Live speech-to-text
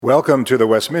Welcome to the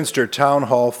Westminster Town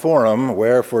Hall Forum,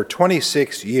 where for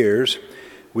 26 years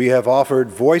we have offered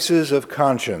voices of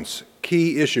conscience,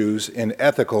 key issues in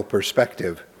ethical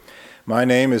perspective. My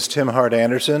name is Tim Hart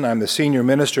Anderson. I'm the senior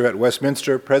minister at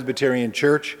Westminster Presbyterian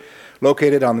Church,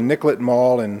 located on the Nicollet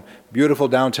Mall in beautiful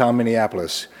downtown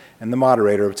Minneapolis, and the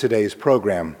moderator of today's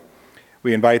program.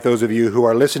 We invite those of you who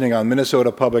are listening on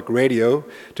Minnesota Public Radio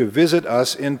to visit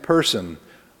us in person.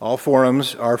 All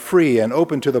forums are free and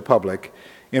open to the public.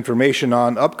 Information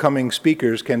on upcoming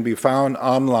speakers can be found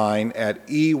online at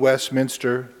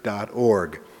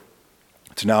ewestminster.org.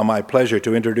 It's now my pleasure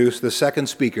to introduce the second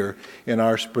speaker in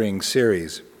our spring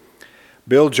series.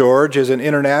 Bill George is an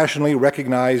internationally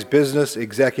recognized business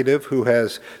executive who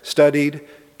has studied,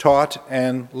 taught,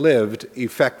 and lived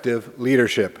effective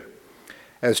leadership.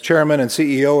 As chairman and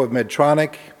CEO of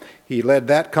Medtronic, he led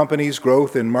that company's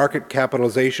growth in market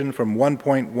capitalization from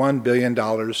 $1.1 billion to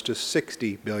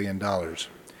 $60 billion.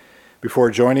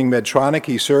 Before joining Medtronic,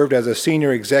 he served as a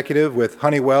senior executive with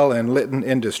Honeywell and Litton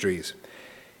Industries.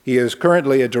 He is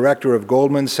currently a director of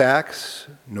Goldman Sachs,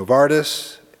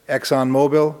 Novartis,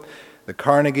 ExxonMobil, the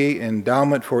Carnegie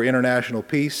Endowment for International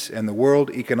Peace, and the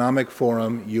World Economic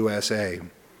Forum USA.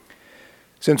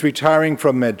 Since retiring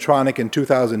from Medtronic in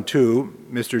 2002,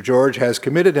 Mr. George has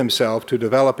committed himself to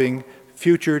developing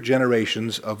future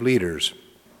generations of leaders.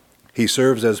 He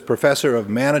serves as professor of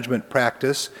management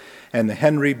practice and the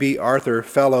Henry B. Arthur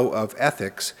Fellow of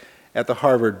Ethics at the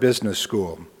Harvard Business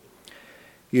School.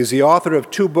 He is the author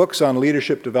of 2 books on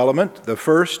leadership development. The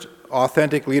first,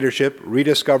 Authentic Leadership: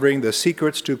 Rediscovering the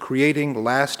Secrets to Creating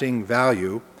Lasting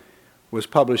Value, was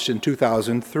published in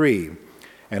 2003,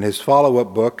 and his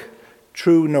follow-up book,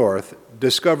 True North: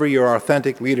 Discover Your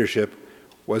Authentic Leadership,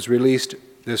 was released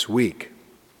this week.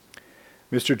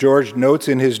 Mr. George notes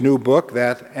in his new book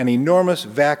that an enormous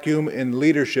vacuum in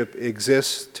leadership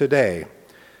exists today,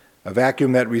 a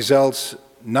vacuum that results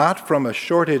not from a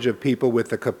shortage of people with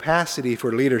the capacity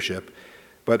for leadership,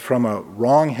 but from a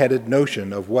wrong-headed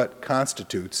notion of what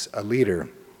constitutes a leader.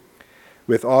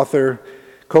 With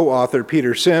co-author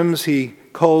Peter Sims, he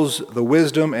culls the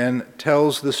wisdom and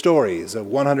tells the stories of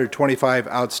 125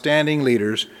 outstanding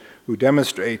leaders who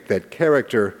demonstrate that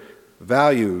character,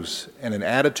 values, and an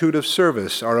attitude of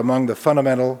service are among the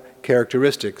fundamental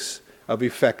characteristics of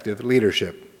effective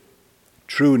leadership.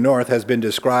 True North has been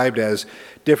described as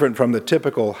different from the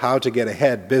typical How to Get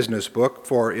Ahead business book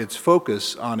for its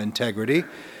focus on integrity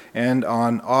and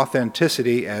on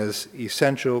authenticity as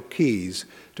essential keys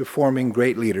to forming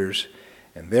great leaders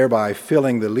and thereby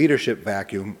filling the leadership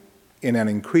vacuum in an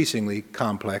increasingly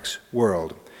complex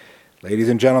world. Ladies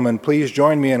and gentlemen, please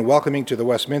join me in welcoming to the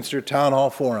Westminster Town Hall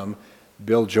Forum,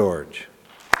 Bill George.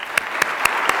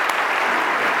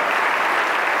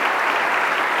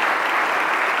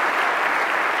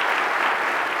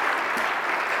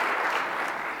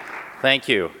 Thank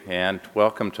you, and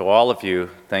welcome to all of you.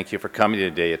 Thank you for coming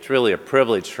today. It's really a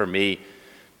privilege for me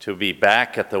to be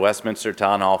back at the Westminster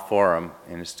Town Hall Forum,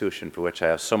 an institution for which I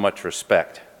have so much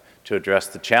respect, to address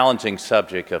the challenging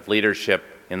subject of leadership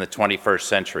in the 21st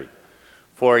century.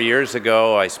 4 years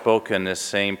ago, I spoke in this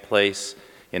same place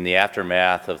in the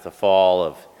aftermath of the fall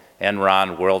of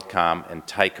Enron, WorldCom, and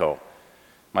Tyco.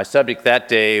 My subject that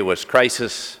day was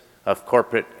Crisis of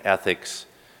Corporate Ethics,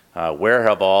 Where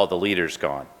Have All the Leaders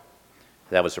Gone?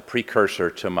 That was a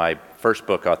precursor to my first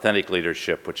book, Authentic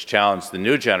Leadership, which challenged the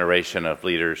new generation of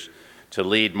leaders to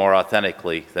lead more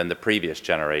authentically than the previous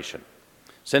generation.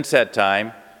 Since that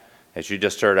time, as you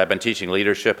just heard, I've been teaching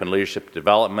leadership and leadership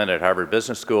development at Harvard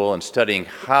Business School and studying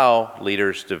how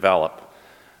leaders develop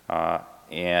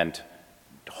and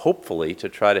hopefully to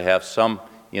try to have some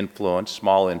influence,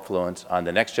 small influence, on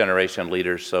the next generation of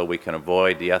leaders so we can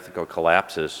avoid the ethical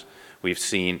collapses we've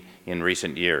seen in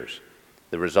recent years.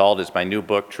 The result is my new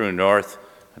book, True North: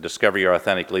 Discover Your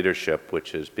Authentic Leadership,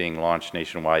 which is being launched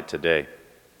nationwide today.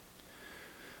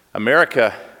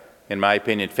 America, in my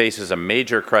opinion, faces a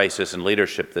major crisis in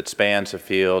leadership that spans the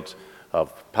fields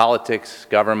of politics,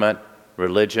 government,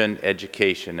 religion,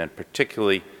 education, and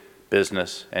particularly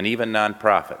business, and even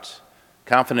nonprofits.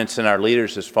 Confidence in our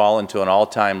leaders has fallen to an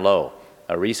all-time low.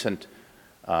 A recent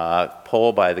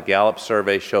poll by the Gallup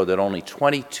survey showed that only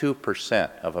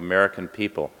 22% of American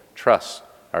people trust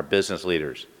our business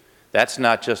leaders. That's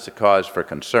not just a cause for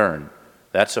concern.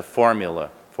 That's a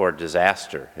formula for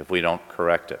disaster if we don't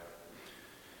correct it.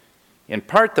 In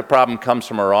part, the problem comes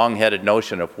from a wrong-headed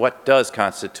notion of what does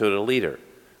constitute a leader.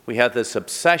 We have this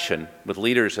obsession with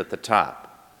leaders at the top.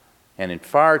 And in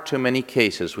far too many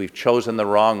cases, we've chosen the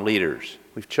wrong leaders.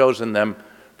 We've chosen them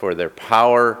for their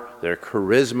power, their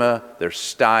charisma, their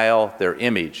style, their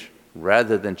image,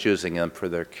 rather than choosing them for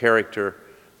their character,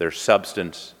 their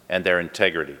substance, and their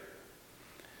integrity.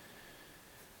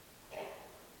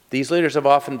 These leaders have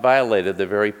often violated the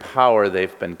very power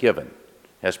they've been given.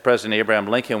 As President Abraham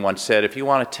Lincoln once said, if you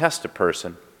want to test a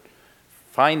person,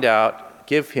 find out,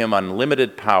 give him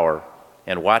unlimited power,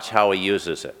 and watch how he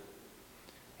uses it.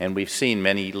 And we've seen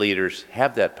many leaders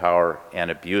have that power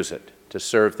and abuse it to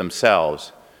serve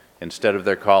themselves instead of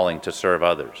their calling to serve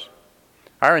others.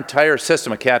 Our entire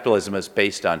system of capitalism is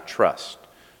based on trust.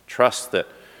 Trust that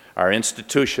our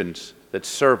institutions that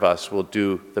serve us will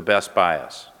do the best by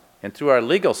us. And through our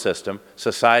legal system,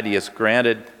 society has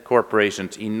granted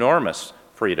corporations enormous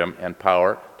freedom and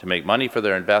power to make money for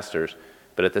their investors,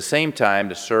 but at the same time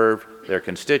to serve their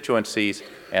constituencies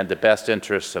and the best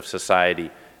interests of society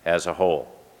as a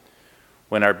whole.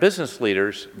 When our business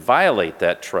leaders violate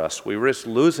that trust, we risk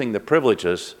losing the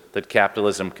privileges that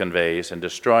capitalism conveys and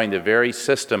destroying the very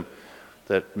system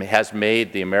that has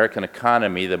made the American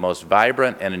economy the most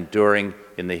vibrant and enduring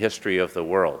in the history of the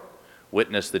world.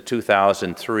 Witness the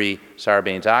 2003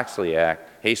 Sarbanes-Oxley Act,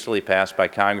 hastily passed by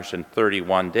Congress in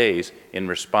 31 days in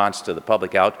response to the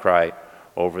public outcry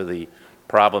over the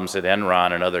problems at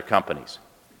Enron and other companies.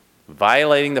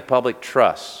 Violating the public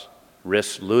trust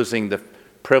risks losing the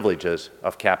privileges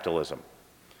of capitalism.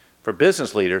 For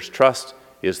business leaders, trust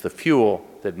is the fuel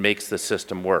that makes the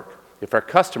system work. If our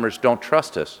customers don't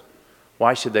trust us,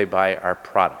 why should they buy our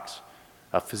products?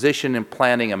 A physician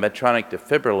implanting a Medtronic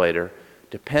defibrillator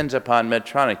depends upon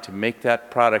Medtronic to make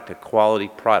that product a quality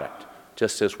product.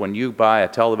 Just as when you buy a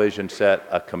television set,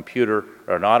 a computer,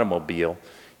 or an automobile,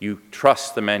 you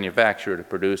trust the manufacturer to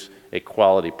produce a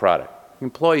quality product.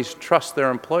 Employees trust their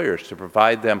employers to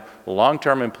provide them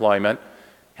long-term employment,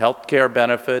 health care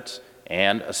benefits,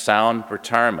 and a sound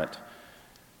retirement,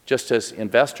 just as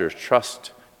investors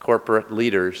trust corporate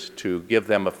leaders to give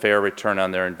them a fair return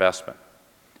on their investment.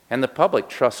 And the public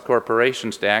trusts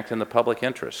corporations to act in the public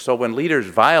interest. So when leaders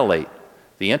violate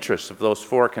the interests of those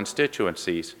four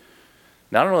constituencies,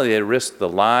 not only do they risk the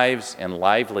lives and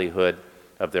livelihood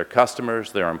of their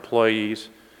customers, their employees,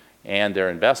 and their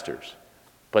investors,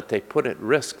 but they put at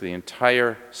risk the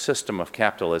entire system of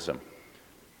capitalism.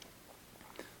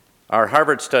 Our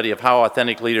Harvard study of how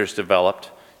authentic leaders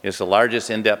developed is the largest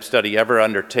in-depth study ever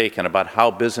undertaken about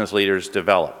how business leaders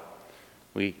develop.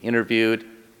 We interviewed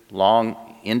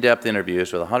long, in-depth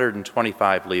interviews with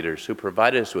 125 leaders who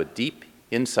provided us with deep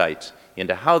insights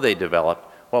into how they developed,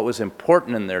 what was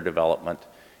important in their development,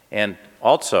 and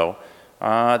also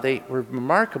they were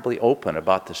remarkably open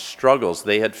about the struggles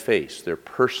they had faced, their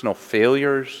personal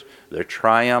failures, their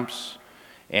triumphs,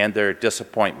 and their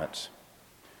disappointments.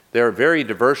 They're a very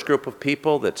diverse group of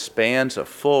people that spans a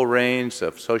full range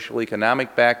of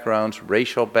social-economic backgrounds,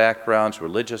 racial backgrounds,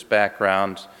 religious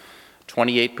backgrounds.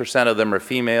 28% of them are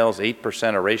females,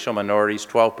 8% are racial minorities,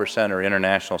 12% are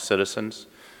international citizens.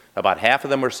 About half of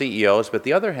them are CEOs, but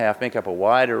the other half make up a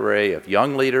wide array of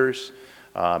young leaders,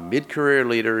 mid-career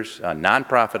leaders,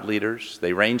 nonprofit leaders.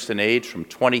 They ranged in age from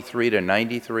 23 to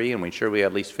 93, and we ensure we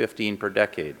have at least 15 per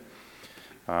decade.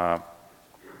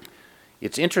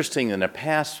 It's interesting, in the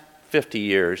past 50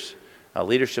 years,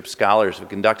 leadership scholars have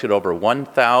conducted over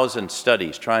 1,000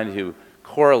 studies trying to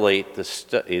correlate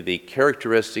the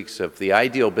characteristics of the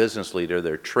ideal business leader,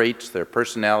 their traits, their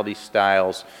personality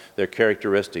styles, their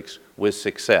characteristics with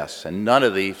success. And none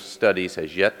of these studies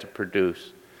has yet to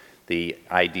produce the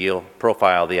ideal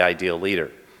profile of the ideal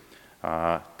leader.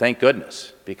 Thank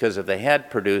goodness, because if they had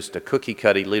produced a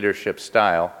cookie-cutter leadership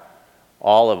style,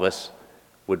 all of us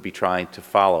would be trying to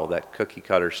follow that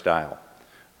cookie-cutter style.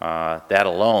 That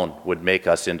alone would make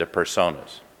us into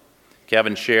personas.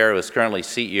 Kevin Scher, who is currently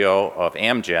CEO of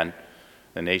Amgen,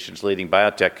 the nation's leading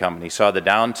biotech company, saw the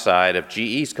downside of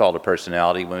GE's call to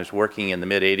personality when he was working in the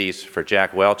mid-'80s for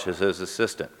Jack Welch as his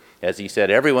assistant. As he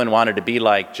said, everyone wanted to be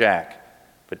like Jack,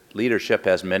 but leadership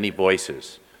has many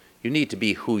voices. You need to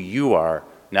be who you are,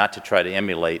 not to try to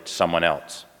emulate someone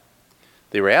else.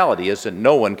 The reality is that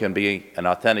no one can be an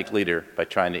authentic leader by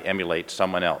trying to emulate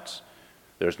someone else.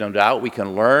 There's no doubt we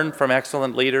can learn from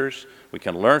excellent leaders, we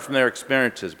can learn from their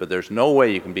experiences, but there's no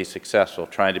way you can be successful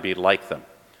trying to be like them.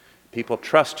 People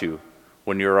trust you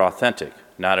when you're authentic,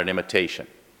 not an imitation.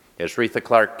 As Aretha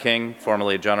Clark King,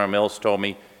 formerly of General Mills, told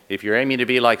me, if you're aiming to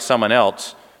be like someone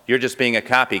else, you're just being a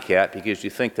copycat because you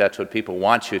think that's what people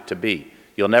want you to be.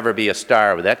 You'll never be a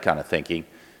star with that kind of thinking,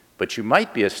 but you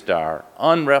might be a star,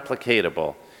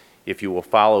 unreplicatable, if you will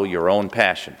follow your own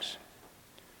passions.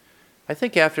 I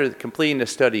think after completing the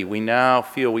study, we now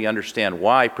feel we understand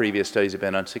why previous studies have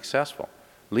been unsuccessful.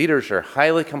 Leaders are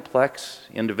highly complex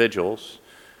individuals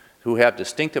who have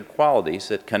distinctive qualities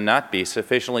that cannot be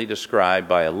sufficiently described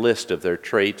by a list of their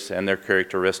traits and their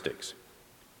characteristics.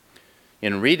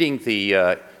 In reading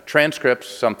the transcripts,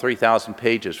 some 3,000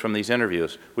 pages from these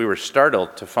interviews, we were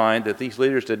startled to find that these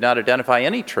leaders did not identify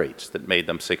any traits that made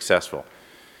them successful.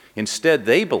 Instead,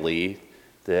 they believed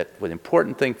that the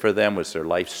important thing for them was their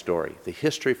life story, the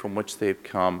history from which they've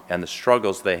come, and the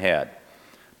struggles they had.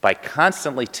 By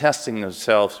constantly testing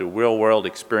themselves through real-world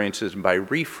experiences and by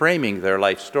reframing their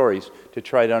life stories to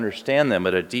try to understand them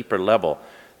at a deeper level,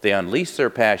 they unleashed their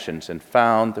passions and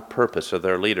found the purpose of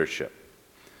their leadership.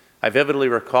 I vividly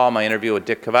recall my interview with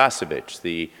Dick Kovacevich,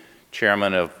 the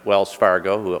chairman of Wells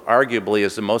Fargo, who arguably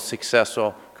is the most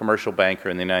successful commercial banker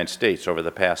in the United States over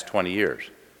the past 20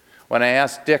 years. When I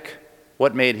asked Dick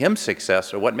what made him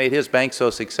successful, or what made his bank so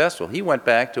successful, he went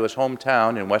back to his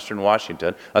hometown in Western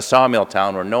Washington, a sawmill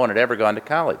town where no one had ever gone to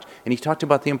college. And he talked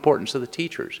about the importance of the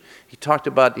teachers. He talked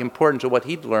about the importance of what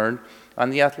he'd learned on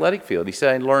the athletic field. He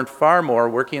said, I learned far more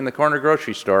working in the corner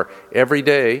grocery store every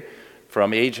day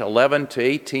from age 11 to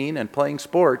 18 and playing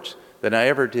sports than I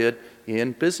ever did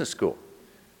in business school.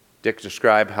 Dick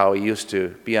described how he used to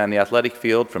be on the athletic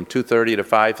field from 2:30 to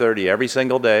 5:30 every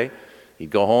single day. He'd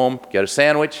go home, get a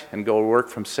sandwich, and go to work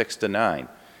from 6 to 9.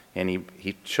 And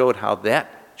he showed how that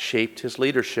shaped his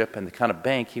leadership and the kind of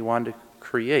bank he wanted to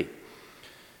create.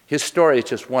 His story is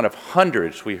just one of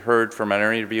hundreds we heard from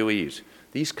our interviewees.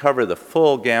 These cover the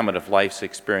full gamut of life's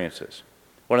experiences.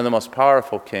 One of the most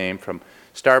powerful came from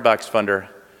Starbucks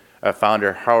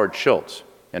founder Howard Schultz.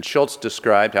 And Schultz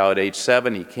described how at age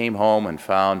 7 he came home and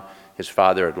found his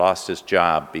father had lost his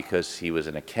job because he was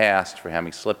in a cast for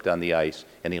having slipped on the ice,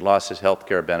 and he lost his health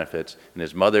care benefits, and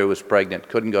his mother was pregnant,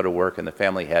 couldn't go to work, and the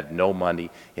family had no money,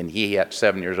 and he, at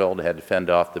 7 years old, had to fend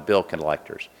off the bill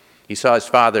collectors. He saw his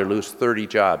father lose 30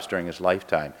 jobs during his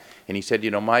lifetime, and he said,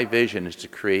 my vision is to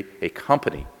create a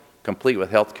company complete with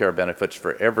health care benefits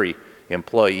for every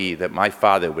employee that my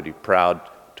father would be proud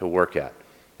to work at.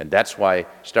 And that's why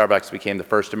Starbucks became the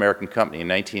first American company in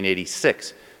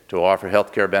 1986 to offer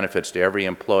health care benefits to every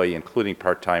employee, including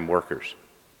part-time workers.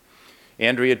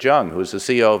 Andrea Jung, who is the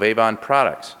CEO of Avon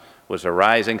Products, was a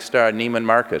rising star at Neiman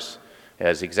Marcus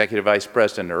as executive vice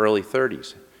president in her early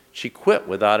 30s. She quit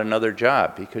without another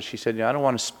job because she said, I don't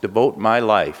want to devote my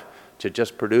life to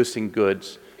just producing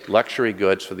goods, luxury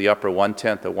goods for the upper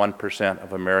 1/10 of 1%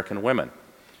 of American women.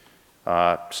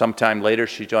 Sometime later,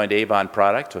 she joined Avon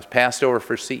Products, was passed over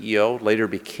for CEO, later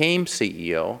became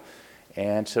CEO,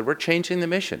 and said, we're changing the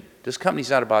mission. This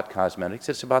company's not about cosmetics,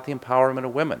 it's about the empowerment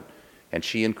of women. And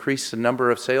she increased the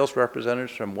number of sales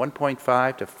representatives from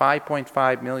 1.5 to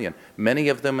 5.5 million, many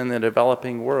of them in the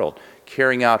developing world,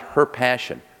 carrying out her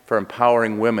passion for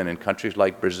empowering women in countries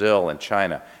like Brazil and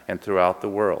China and throughout the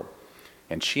world.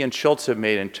 And she and Schultz have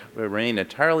remained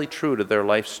entirely true to their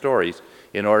life stories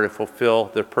in order to fulfill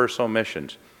their personal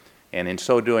missions, and in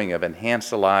so doing have enhanced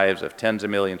the lives of tens of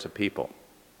millions of people.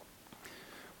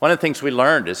 One of the things we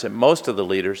learned is that most of the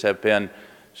leaders have been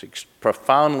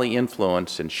profoundly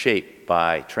influenced and shaped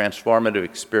by transformative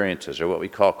experiences, or what we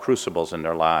call crucibles in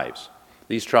their lives.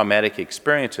 These traumatic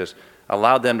experiences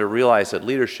allowed them to realize that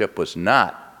leadership was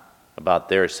not about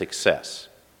their success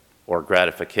or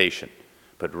gratification,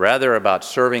 but rather about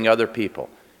serving other people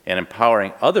and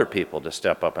empowering other people to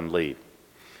step up and lead.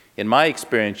 In my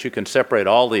experience, you can separate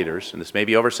all leaders, and this may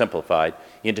be oversimplified,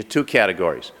 into two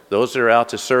categories. Those that are out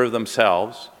to serve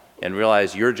themselves and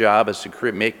realize your job is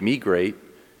to make me great,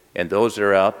 and those that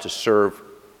are out to serve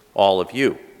all of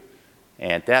you.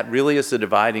 And that really is the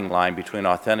dividing line between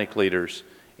authentic leaders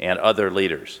and other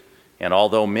leaders. And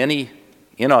although many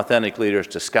inauthentic leaders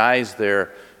disguise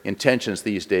their intentions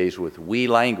these days with we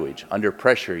language, under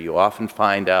pressure you often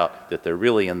find out that they're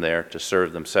really in there to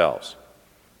serve themselves.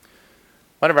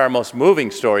 One of our most moving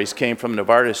stories came from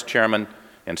Novartis chairman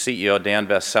and CEO Dan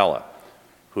Vasella,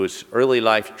 whose early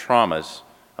life traumas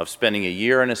of spending a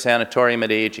year in a sanatorium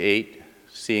at age 8,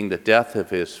 seeing the death of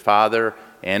his father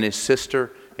and his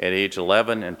sister at age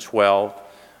 11 and 12,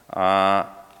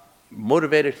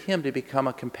 motivated him to become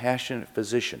a compassionate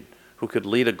physician who could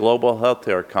lead a global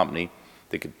healthcare company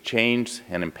that could change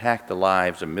and impact the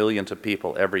lives of millions of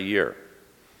people every year.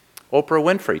 Oprah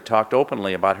Winfrey talked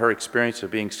openly about her experience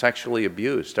of being sexually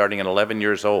abused starting at 11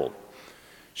 years old.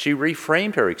 She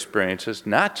reframed her experiences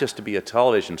not just to be a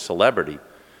television celebrity,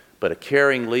 but a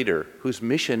caring leader whose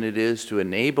mission it is to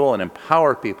enable and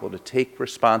empower people to take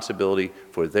responsibility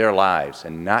for their lives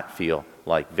and not feel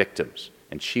like victims.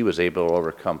 And she was able to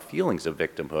overcome feelings of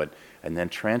victimhood and then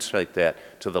translate that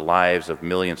to the lives of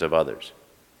millions of others.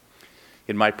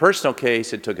 In my personal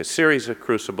case, it took a series of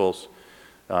crucibles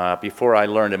before I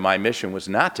learned that my mission was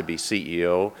not to be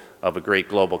CEO of a great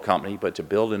global company, but to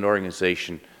build an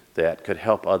organization that could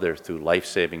help others through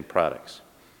life-saving products.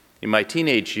 In my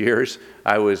teenage years,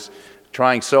 I was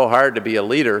trying so hard to be a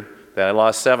leader that I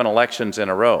lost 7 elections in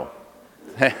a row.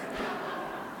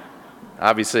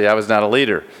 Obviously, I was not a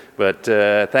leader, but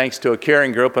thanks to a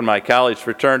caring group in my college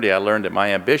fraternity, I learned that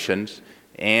my ambitions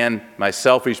and my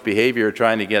selfish behavior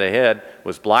trying to get ahead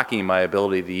was blocking my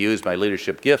ability to use my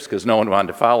leadership gifts because no one wanted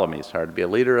to follow me. It's hard to be a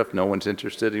leader if no one's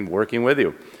interested in working with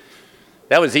you.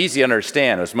 That was easy to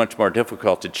understand. It was much more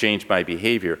difficult to change my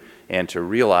behavior and to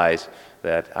realize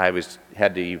that I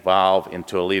had to evolve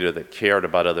into a leader that cared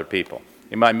about other people.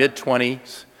 In my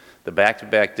mid-20s, the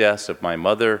back-to-back deaths of my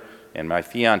mother and my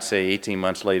fiancée 18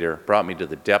 months later brought me to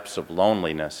the depths of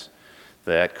loneliness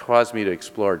that caused me to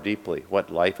explore deeply what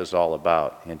life is all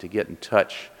about and to get in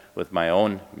touch with my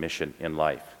own mission in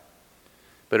life.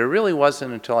 But it really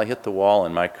wasn't until I hit the wall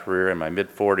in my career in my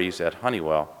mid-40s at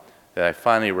Honeywell that I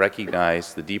finally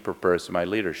recognized the deeper purpose of my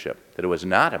leadership, that it was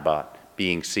not about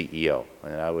being CEO,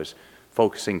 and I was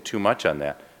focusing too much on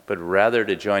that, but rather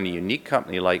to join a unique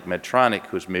company like Medtronic,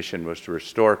 whose mission was to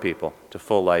restore people to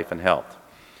full life and health.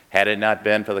 Had it not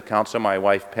been for the counsel of my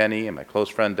wife Penny and my close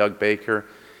friend Doug Baker,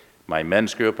 my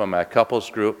men's group and my couples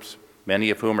groups, many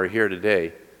of whom are here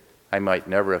today, I might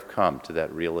never have come to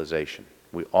that realization.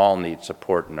 We all need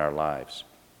support in our lives.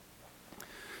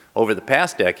 Over the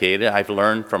past decade, I've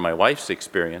learned from my wife's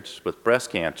experience with breast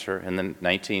cancer in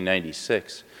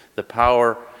 1996 the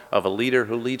power of a leader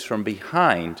who leads from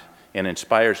behind and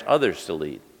inspires others to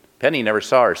lead. Penny never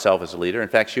saw herself as a leader. In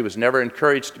fact, she was never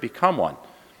encouraged to become one.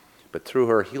 But through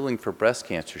her healing for breast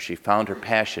cancer, she found her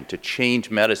passion to change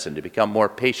medicine, to become more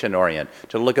patient-oriented,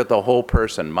 to look at the whole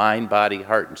person, mind, body,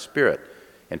 heart, and spirit.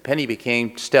 And Penny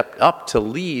stepped up to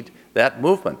lead that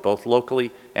movement, both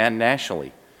locally and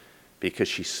nationally, because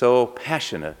she's so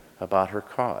passionate about her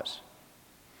cause.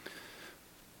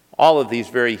 All of these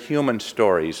very human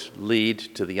stories lead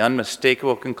to the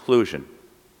unmistakable conclusion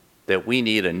that we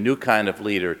need a new kind of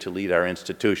leader to lead our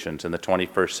institutions in the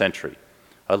 21st century.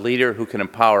 A leader who can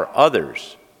empower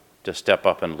others to step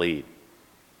up and lead.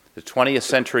 The 20th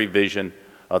century vision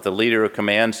of the leader who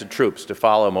commands the troops to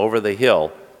follow him over the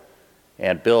hill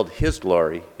and build his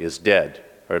glory is dead,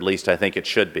 or at least I think it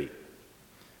should be.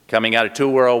 Coming out of 2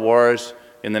 world wars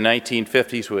in the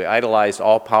 1950s, we idolized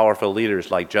all-powerful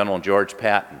leaders like General George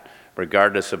Patton,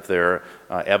 regardless of their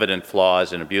evident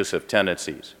flaws and abusive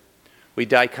tendencies. We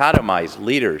dichotomized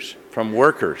leaders from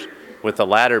workers, with the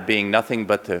latter being nothing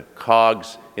but the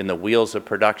cogs in the wheels of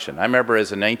production. I remember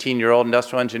as a 19-year-old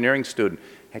industrial engineering student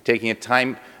taking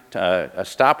a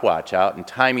stopwatch out and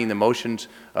timing the motions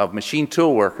of machine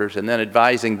tool workers and then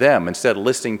advising them instead of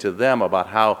listening to them about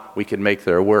how we could make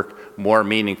their work more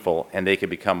meaningful and they could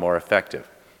become more effective.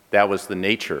 That was the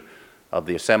nature of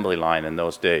the assembly line in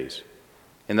those days.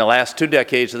 In the last 2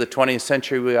 decades of the 20th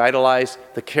century, we idolized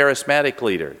the charismatic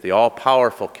leader, the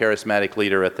all-powerful charismatic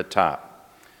leader at the top.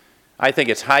 I think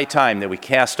it's high time that we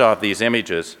cast off these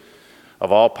images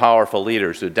of all-powerful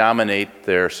leaders who dominate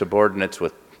their subordinates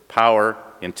with power,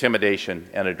 intimidation,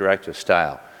 and a directive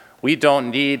style. We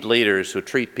don't need leaders who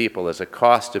treat people as a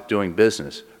cost of doing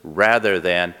business rather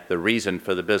than the reason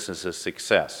for the business's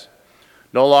success.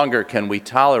 No longer can we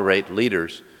tolerate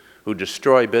leaders who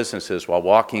destroy businesses while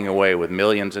walking away with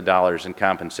millions of dollars in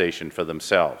compensation for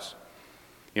themselves.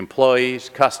 Employees,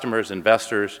 customers,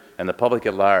 investors, and the public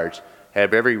at large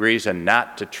have every reason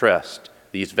not to trust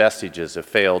these vestiges of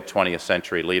failed 20th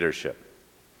century leadership.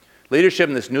 Leadership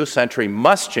in this new century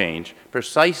must change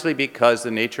precisely because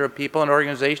the nature of people and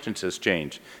organizations has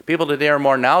changed. People today are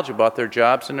more knowledgeable about their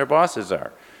jobs than their bosses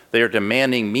are. They are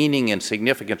demanding meaning and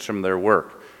significance from their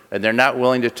work, and they're not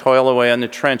willing to toil away in the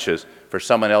trenches for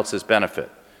someone else's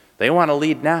benefit. They want to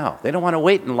lead now. They don't want to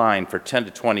wait in line for 10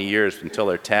 to 20 years until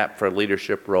they're tapped for a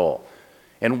leadership role.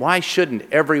 And why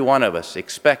shouldn't every one of us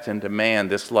expect and demand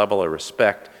this level of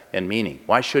respect and meaning?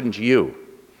 Why shouldn't you?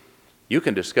 You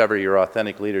can discover your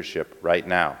authentic leadership right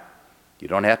now. You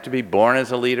don't have to be born as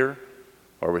a leader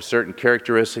or with certain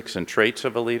characteristics and traits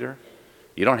of a leader.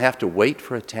 You don't have to wait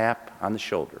for a tap on the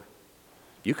shoulder.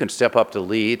 You can step up to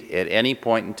lead at any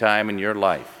point in time in your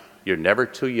life. You're never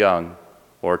too young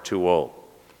or too old.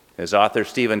 As author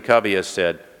Stephen Covey has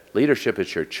said, leadership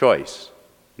is your choice,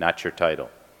 not your title.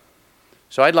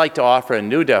 So I'd like to offer a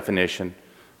new definition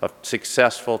of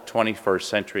successful 21st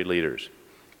century leaders.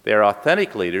 They are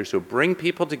authentic leaders who bring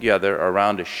people together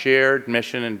around a shared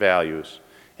mission and values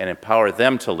and empower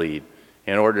them to lead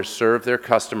in order to serve their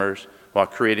customers while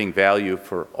creating value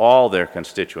for all their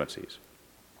constituencies.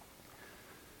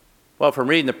 Well, from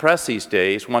reading the press these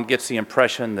days, one gets the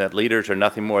impression that leaders are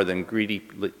nothing more than greedy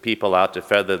people out to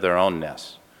feather their own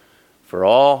nests. For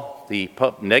all the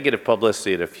negative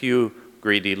publicity that a few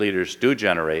greedy leaders do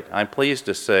generate, I'm pleased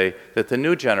to say that the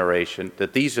new generation,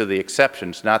 that these are the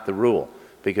exceptions, not the rule,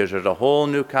 because there's a whole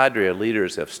new cadre of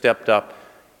leaders that have stepped up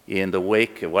in the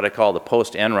wake of what I call the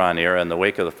post-Enron era, in the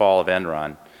wake of the fall of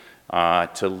Enron,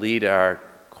 to lead our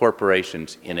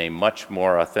corporations in a much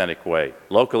more authentic way.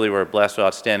 Locally, we're blessed with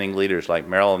outstanding leaders like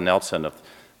Marilyn Nelson of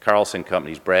Carlson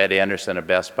Companies, Brad Anderson of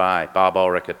Best Buy, Bob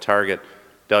Ulrich at Target,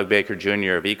 Doug Baker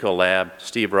Jr. of Ecolab,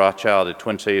 Steve Rothschild at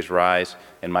Twin Cities Rise,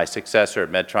 and my successor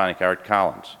at Medtronic, Art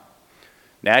Collins.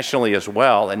 Nationally as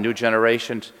well, a new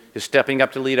generation is stepping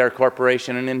up to lead our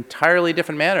corporation in an entirely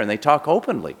different manner, and they talk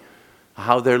openly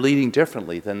how they're leading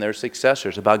differently than their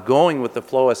successors, about going with the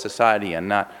flow of society and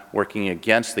not working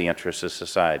against the interests of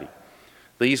society.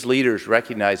 These leaders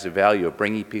recognize the value of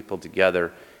bringing people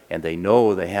together, and they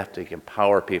know they have to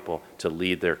empower people to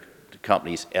lead their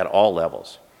companies at all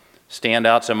levels.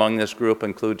 Standouts among this group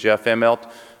include Jeff Immelt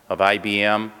of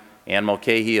IBM, Ann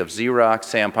Mulcahy of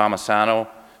Xerox,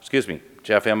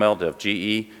 Jeff Immelt of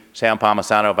GE, Sam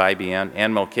Palmisano of IBM,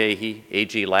 Ann Mulcahy,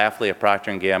 A.G. Lafley of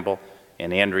Procter & Gamble,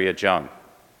 and Andrea Jung,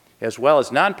 as well as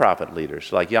nonprofit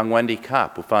leaders like young Wendy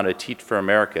Kopp, who founded Teach for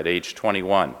America at age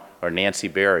 21, or Nancy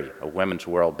Berry of Women's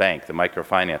World Bank, the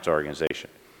microfinance organization.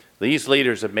 These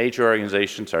leaders of major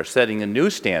organizations are setting a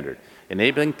new standard,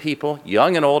 enabling people,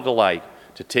 young and old alike,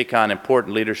 to take on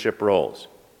important leadership roles.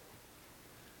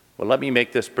 Well, let me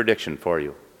make this prediction for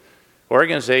you.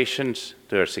 Organizations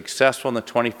that are successful in the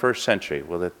 21st century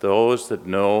will be those that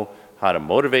know how to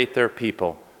motivate their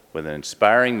people with an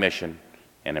inspiring mission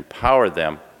and empower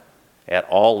them at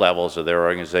all levels of their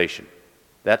organization.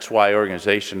 That's why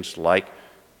organizations like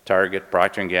Target,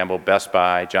 Procter & Gamble, Best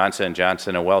Buy, Johnson &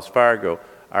 Johnson, and Wells Fargo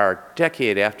are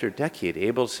decade after decade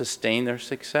able to sustain their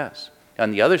success.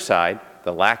 On the other side,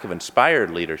 the lack of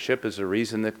inspired leadership is the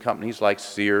reason that companies like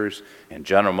Sears and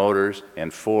General Motors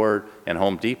and Ford and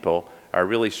Home Depot are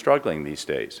really struggling these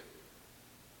days.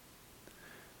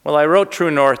 Well, I wrote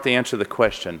True North to answer the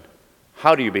question,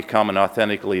 how do you become an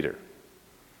authentic leader?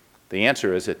 The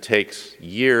answer is it takes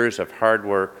years of hard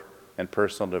work and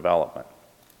personal development.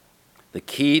 The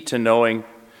key is knowing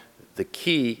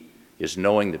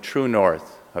the true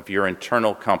north of your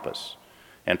internal compass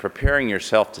and preparing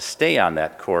yourself to stay on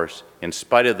that course in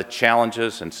spite of the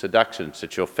challenges and seductions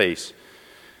that you'll face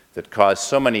that cause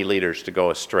so many leaders to go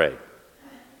astray.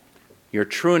 Your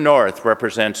true north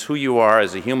represents who you are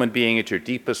as a human being at your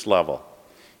deepest level.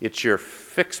 It's your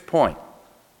fixed point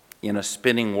in a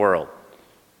spinning world.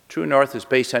 True north is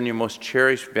based on your most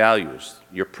cherished values,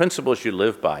 your principles you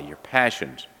live by, your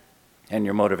passions, and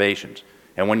your motivations.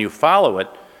 And when you follow it,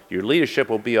 your leadership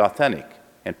will be authentic,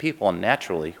 and people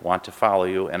naturally want to follow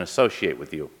you and associate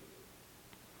with you.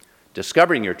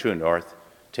 Discovering your true north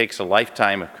takes a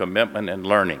lifetime of commitment and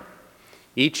learning.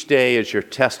 Each day as you're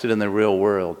tested in the real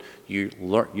world, you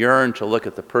yearn to look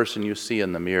at the person you see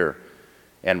in the mirror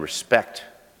and respect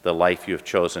the life you have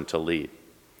chosen to lead.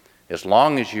 As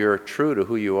long as you're true to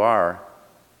who you are,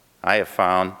 I have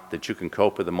found that you can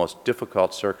cope with the most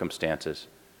difficult circumstances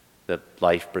that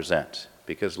life presents,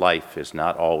 because life is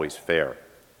not always fair.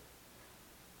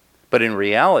 But in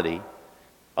reality,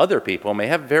 other people may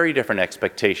have very different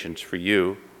expectations for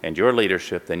you and your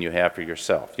leadership than you have for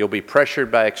yourself. You'll be pressured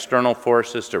by external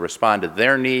forces to respond to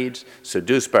their needs,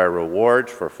 seduced by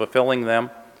rewards for fulfilling them.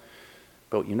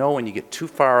 But you know, when you get too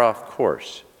far off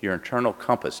course, your internal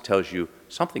compass tells you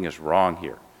something is wrong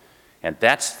here. And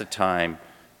that's the time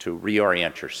to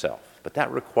reorient yourself. But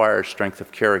that requires strength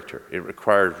of character. It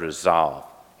requires resolve,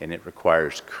 and it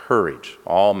requires courage,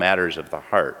 all matters of the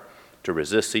heart, to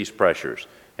resist these pressures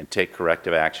and take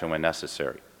corrective action when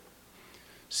necessary.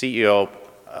 CEO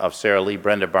of Sara Lee,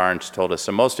 Brenda Barnes, told us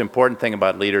the most important thing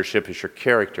about leadership is your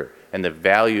character and the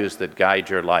values that guide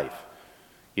your life.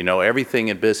 You know, everything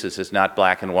in business is not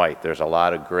black and white. There's a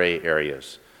lot of gray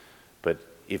areas. But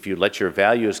if you let your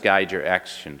values guide your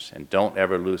actions and don't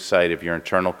ever lose sight of your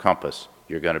internal compass,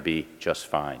 you're going to be just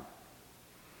fine.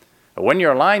 But when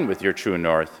you're aligned with your true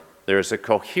north, there is a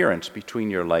coherence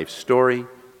between your life story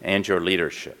and your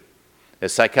leadership.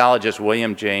 As psychologist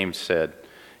William James said,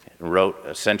 wrote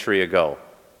a century ago,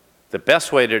 the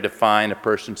best way to define a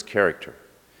person's character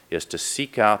is to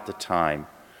seek out the time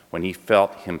when he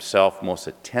felt himself most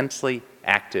intensely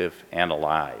active and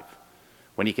alive,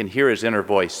 when he can hear his inner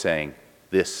voice saying,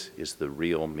 "This is the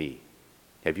real me."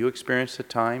 Have you experienced a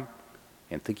time,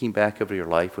 and thinking back over your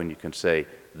life, when you can say,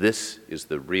 "This is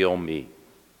the real me"?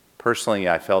 Personally,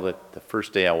 I felt it the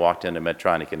first day I walked into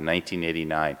Medtronic in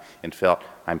 1989 and felt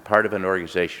I'm part of an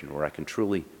organization where I can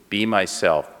truly be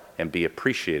myself and be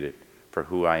appreciated for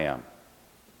who I am.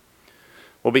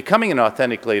 Well, becoming an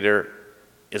authentic leader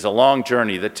is a long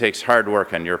journey that takes hard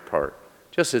work on your part.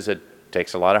 just as it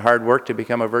takes a lot of hard work to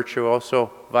become a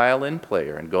virtuoso violin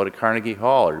player and go to Carnegie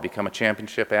Hall or to become a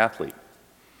championship athlete.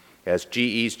 As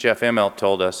GE's Jeff Immelt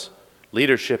told us,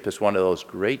 leadership is one of those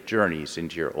great journeys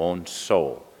into your own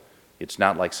soul. It's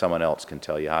not like someone else can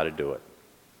tell you how to do it.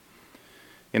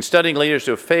 In studying leaders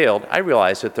who have failed, I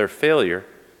realized that their failure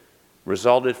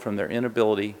resulted from their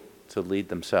inability to lead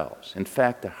themselves. In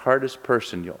fact, the hardest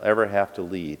person you'll ever have to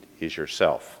lead is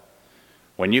yourself.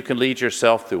 When you can lead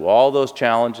yourself through all those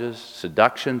challenges,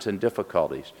 seductions, and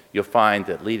difficulties, you'll find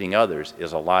that leading others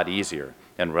is a lot easier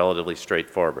and relatively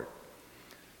straightforward.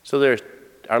 So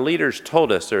our leaders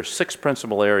told us there are 6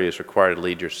 principal areas required to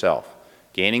lead yourself: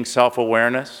 gaining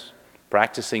self-awareness,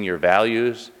 practicing your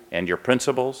values and your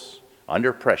principles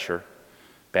under pressure,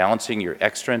 balancing your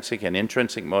extrinsic and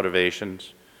intrinsic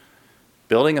motivations,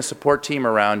 building a support team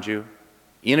around you,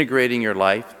 integrating your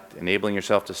life, enabling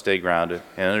yourself to stay grounded,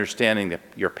 and understanding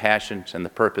your passions and the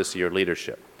purpose of your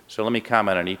leadership. So let me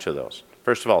comment on each of those.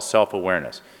 First of all,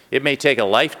 self-awareness. It may take a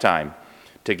lifetime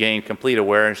to gain complete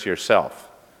awareness of yourself,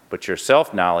 but your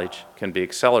self-knowledge can be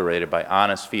accelerated by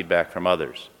honest feedback from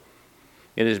others.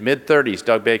 In his mid-30s,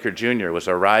 Doug Baker Jr. was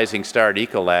a rising star at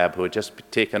Ecolab who had just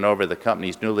taken over the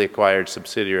company's newly acquired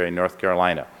subsidiary in North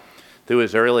Carolina. Through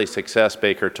his early success,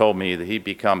 Baker told me that he'd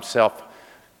become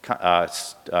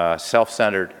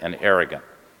self-centered and arrogant.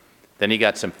 Then he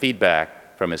got some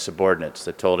feedback from his subordinates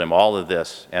that told him all of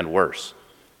this and worse.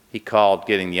 He called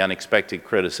getting the unexpected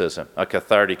criticism a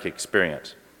cathartic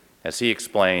experience. As he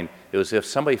explained, it was as if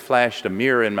somebody flashed a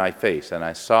mirror in my face and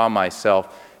I saw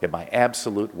myself at my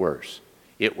absolute worst.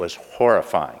 It was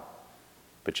horrifying.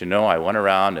 But you know, I went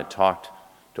around and talked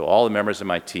to all the members of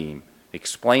my team,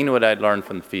 explained what I'd learned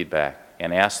from the feedback,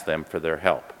 and asked them for their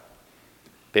help.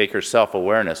 Baker's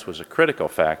self-awareness was a critical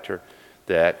factor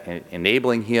that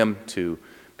enabling him to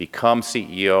become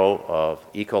CEO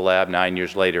of Ecolab 9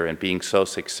 years later and being so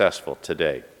successful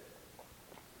today. In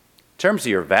terms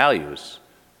of your values,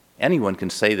 anyone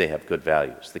can say they have good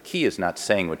values. The key is not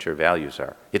saying what your values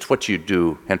are. It's what you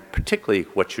do, and particularly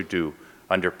what you do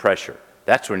under pressure.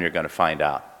 That's when you're going to find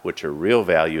out what your real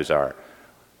values are.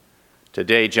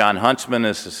 Today, John Huntsman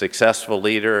is a successful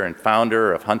leader and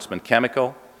founder of Huntsman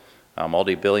Chemical, a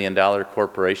multi-billion-dollar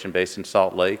corporation based in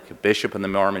Salt Lake, a bishop in the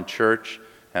Mormon Church,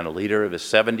 and a leader of his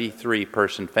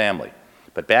 73-person family.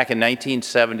 But back in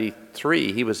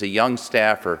 1973, he was a young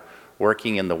staffer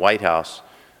working in the White House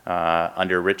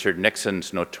under Richard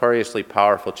Nixon's notoriously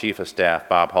powerful chief of staff,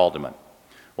 Bob Haldeman.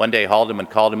 One day, Haldeman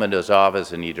called him into his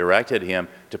office and he directed him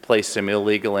to place some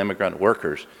illegal immigrant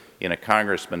workers in a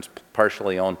congressman's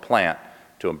partially owned plant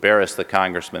to embarrass the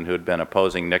congressman who had been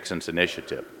opposing Nixon's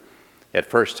initiative. At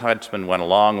first, Huntsman went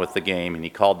along with the game and he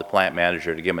called the plant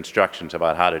manager to give him instructions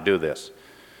about how to do this.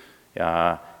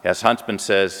 As Huntsman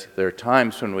says, there are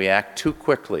times when we act too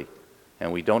quickly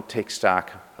and we don't take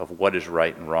stock of what is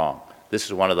right and wrong. This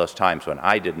is one of those times when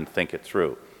I didn't think it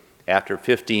through. After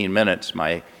 15 minutes,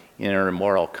 my inner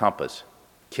moral compass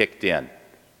kicked in.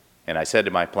 And I said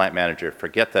to my plant manager,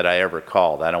 forget that I ever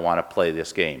called. I don't want to play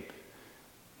this game.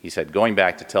 He said, going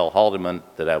back to tell Haldeman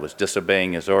that I was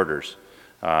disobeying his orders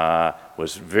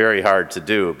was very hard to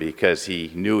do because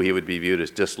he knew he would be viewed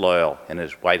as disloyal and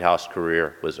his White House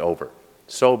career was over.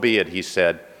 So be it, he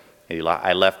said.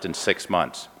 I left in 6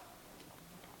 months.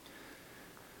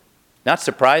 Not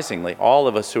surprisingly, all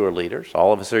of us who are leaders,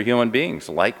 all of us are human beings,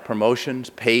 like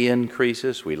promotions, pay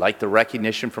increases. We like the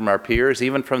recognition from our peers,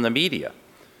 even from the media.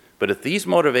 But if these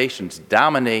motivations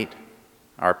dominate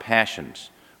our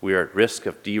passions, we are at risk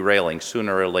of derailing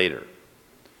sooner or later.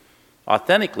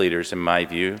 Authentic leaders, in my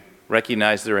view,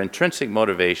 recognize their intrinsic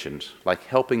motivations, like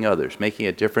helping others, making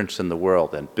a difference in the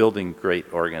world, and building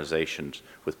great organizations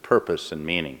with purpose and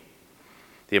meaning.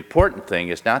 The important thing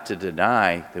is not to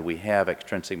deny that we have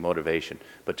extrinsic motivation,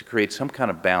 but to create some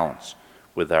kind of balance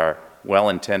with our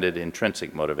well-intended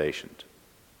intrinsic motivations.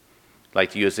 I'd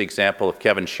like to use the example of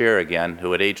Kevin Scher again,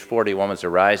 who at age 41 was a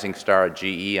rising star at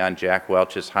GE on Jack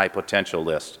Welch's high potential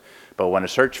list. But when a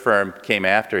search firm came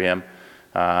after him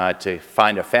to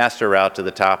find a faster route to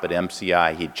the top at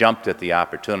MCI, he jumped at the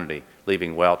opportunity,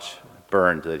 leaving Welch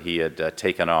burned that he had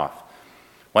taken off.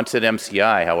 Once at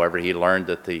MCI, however, he learned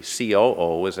that the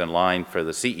COO was in line for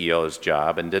the CEO's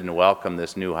job and didn't welcome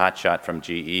this new hotshot from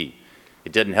GE.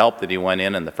 It didn't help that he went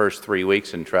in the first 3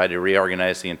 weeks and tried to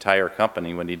reorganize the entire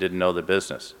company when he didn't know the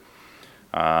business.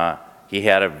 He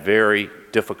had a very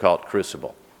difficult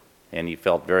crucible, and he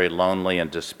felt very lonely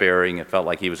and despairing. It felt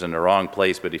like he was in the wrong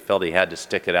place, but he felt he had to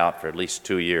stick it out for at least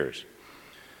 2 years.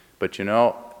 But you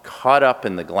know, caught up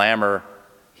in the glamour,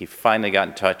 he finally got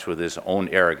in touch with his own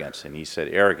arrogance, and he said,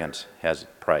 arrogance has a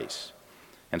price.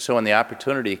 And so when the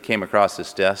opportunity came across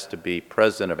his desk to be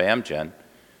president of Amgen,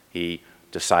 he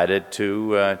decided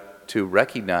to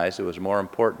recognize it was more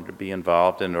important to be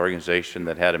involved in an organization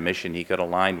that had a mission he could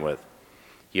align with.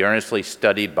 He earnestly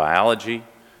studied biology,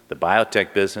 the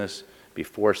biotech business,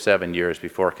 before 7 years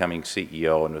before becoming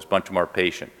CEO, and was much more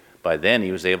patient. By then,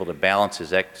 he was able to balance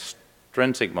his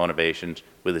extrinsic motivations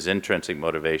with his intrinsic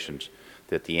motivations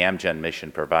that the Amgen mission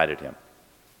provided him.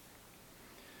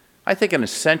 I think an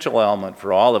essential element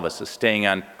for all of us is staying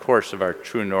on course of our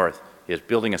true north is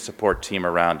building a support team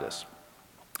around us.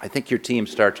 I think your team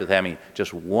starts with having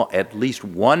just at least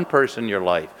one person in your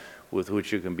life with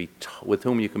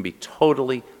whom you can be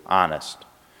totally honest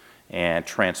and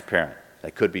transparent.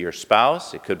 That could be your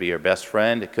spouse, it could be your best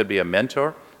friend, it could be a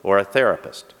mentor or a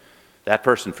therapist. That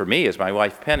person for me is my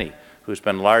wife Penny, who's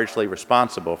been largely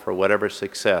responsible for whatever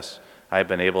success I've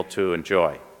been able to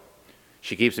enjoy.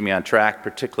 She keeps me on track,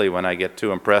 particularly when I get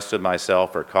too impressed with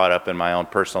myself or caught up in my own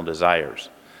personal desires.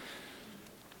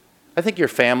 I think your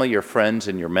family, your friends,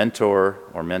 and your mentor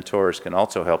or mentors can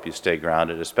also help you stay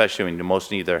grounded, especially when you most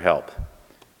need their help.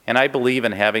 And I believe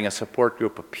in having a support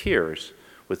group of peers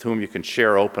with whom you can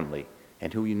share openly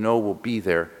and who you know will be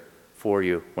there for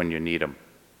you when you need them.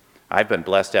 I've been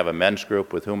blessed to have a men's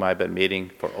group with whom I've been meeting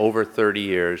for over 30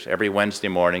 years, every Wednesday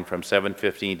morning from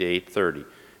 7:15 to 8:30.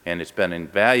 And it's been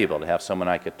invaluable to have someone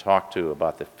I could talk to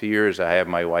about the fears I have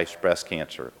my wife's breast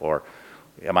cancer, or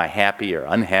am I happy or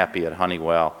unhappy at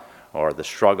Honeywell, or the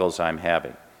struggles I'm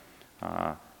having.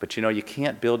 But you know, you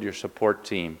can't build your support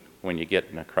team when you get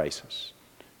in a crisis,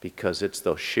 because it's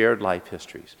those shared life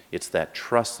histories. It's that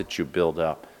trust that you build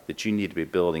up that you need to be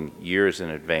building years in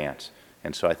advance.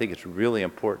 And so I think it's really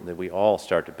important that we all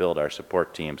start to build our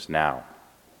support teams now.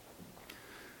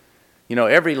 You know,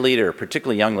 every leader,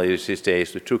 particularly young leaders these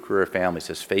days with 2 career families,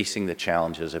 is facing the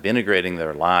challenges of integrating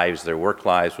their lives, their work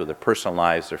lives with their personal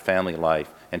lives, their family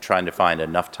life, and trying to find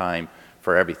enough time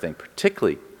for everything,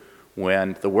 particularly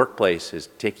when the workplace is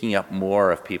taking up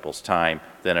more of people's time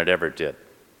than it ever did.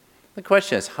 The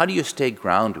question is, how do you stay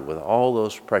grounded with all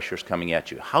those pressures coming at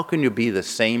you? How can you be the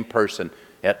same person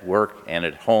at work and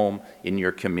at home, in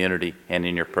your community, and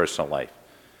in your personal life?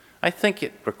 I think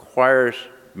it requires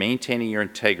maintaining your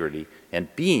integrity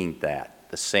and being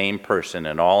the same person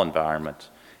in all environments,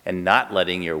 and not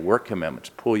letting your work commitments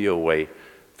pull you away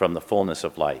from the fullness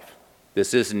of life.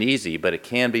 This isn't easy, but it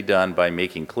can be done by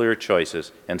making clear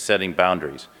choices and setting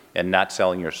boundaries, and not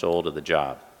selling your soul to the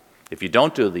job. If you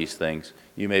don't do these things,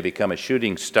 you may become a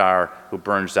shooting star who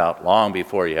burns out long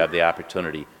before you have the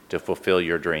opportunity to fulfill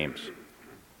your dreams.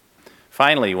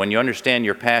 Finally, when you understand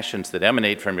your passions that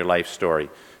emanate from your life story,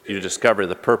 you discover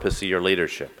the purpose of your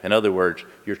leadership. In other words,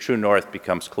 your true north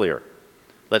becomes clear.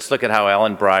 Let's look at how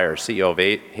Ellen Breyer, CEO of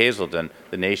Hazelden,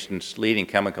 the nation's leading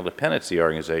chemical dependency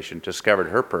organization, discovered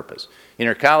her purpose. In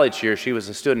her college years, she was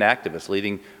a student activist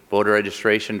leading voter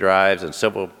registration drives and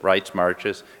civil rights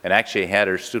marches, and actually had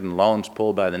her student loans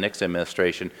pulled by the Nixon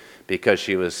administration because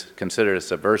she was considered a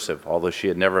subversive, although she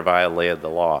had never violated the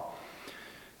law.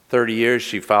 30 years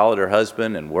she followed her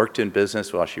husband and worked in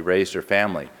business while she raised her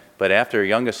family. But after her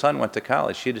youngest son went to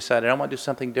college, she decided, I want to do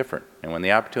something different. And when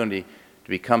the opportunity to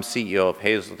become CEO of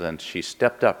Hazelden, she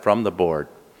stepped up from the board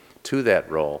to that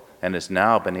role and has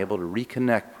now been able to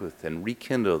reconnect with and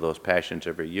rekindle those passions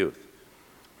of her youth.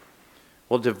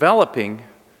 Well, developing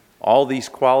all these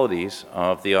qualities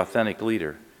of the authentic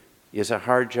leader is a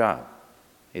hard job.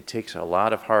 It takes a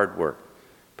lot of hard work.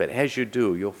 But as you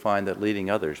do, you'll find that leading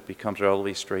others becomes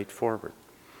relatively straightforward,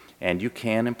 and you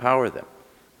can empower them.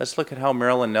 Let's look at how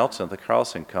Marilyn Nelson of the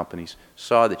Carlson Companies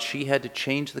saw that she had to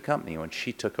change the company when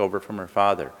she took over from her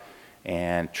father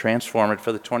and transform it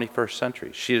for the 21st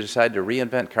century. She decided to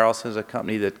reinvent Carlson as a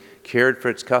company that cared for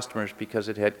its customers because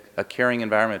it had a caring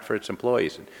environment for its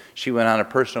employees. And she went on a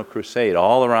personal crusade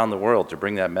all around the world to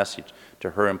bring that message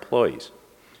to her employees.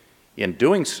 In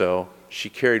doing so, she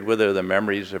carried with her the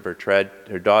memories of her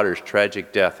daughter's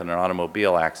tragic death in an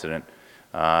automobile accident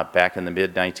back in the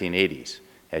mid-1980s,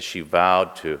 as she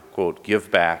vowed to, quote,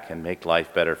 give back and make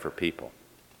life better for people.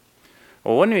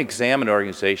 Well, when we examine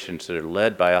organizations that are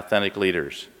led by authentic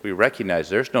leaders, we recognize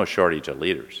there's no shortage of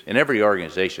leaders. In every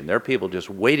organization, there are people just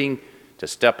waiting to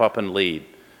step up and lead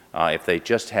if they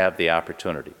just have the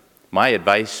opportunity. My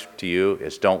advice to you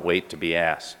is don't wait to be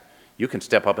asked. You can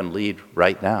step up and lead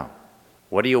right now.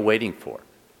 What are you waiting for?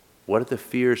 What are the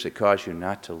fears that cause you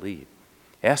not to lead?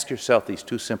 Ask yourself these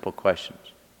 2 simple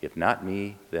questions. If not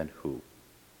me, then who?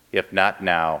 If not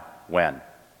now, when?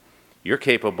 You're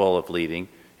capable of leading,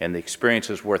 and the experience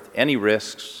is worth any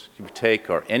risks you take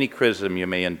or any criticism you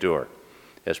may endure.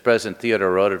 As President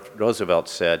Theodore Roosevelt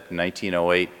said in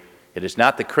 1908, It is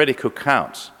not the critic who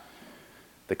counts.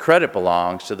 The credit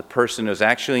belongs to the person who's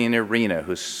actually in the arena,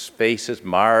 whose face is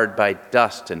marred by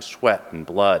dust and sweat and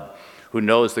blood, who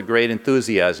knows the great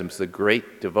enthusiasms, the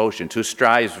great devotions, who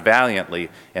strives valiantly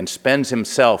and spends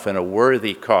himself in a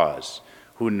worthy cause,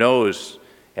 who knows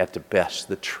at the best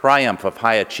the triumph of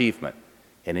high achievement.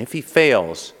 And if he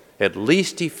fails, at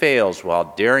least he fails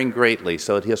while daring greatly,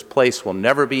 so that his place will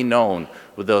never be known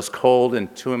with those cold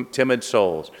and timid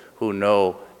souls who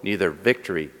know neither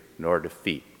victory nor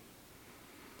defeat.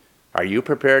 Are you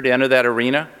prepared to enter that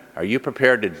arena? Are you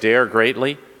prepared to dare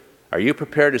greatly? Are you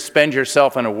prepared to spend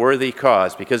yourself in a worthy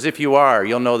cause? Because if you are,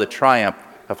 you'll know the triumph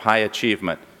of high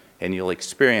achievement, and you'll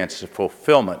experience the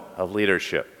fulfillment of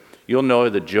leadership. You'll know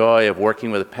the joy of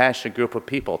working with a passionate group of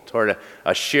people toward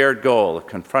a shared goal of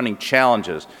confronting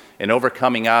challenges and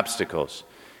overcoming obstacles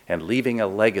and leaving a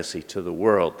legacy to the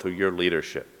world through your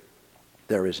leadership.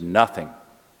 There is nothing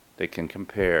that can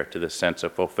compare to the sense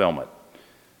of fulfillment.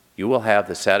 You will have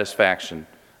the satisfaction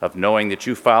of knowing that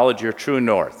you followed your true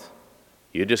north.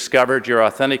 You discovered your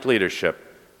authentic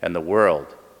leadership, and the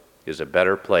world is a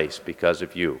better place because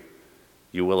of you.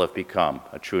 You will have become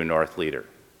a true north leader.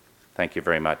 Thank you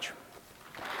very much.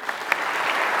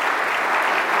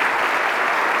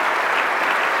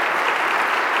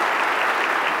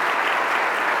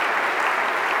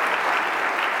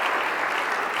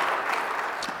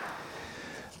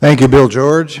 Thank you, Bill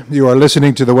George. You are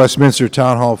listening to the Westminster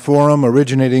Town Hall Forum,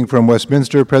 originating from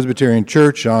Westminster Presbyterian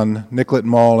Church on Nicollet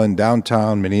Mall in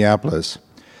downtown Minneapolis.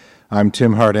 I'm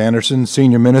Tim Hart Anderson,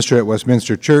 Senior Minister at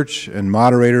Westminster Church and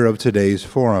moderator of today's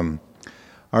forum.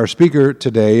 Our speaker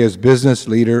today is business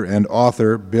leader and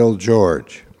author Bill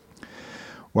George.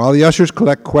 While the ushers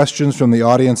collect questions from the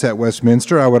audience at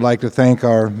Westminster, I would like to thank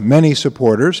our many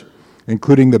supporters,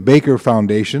 including the Baker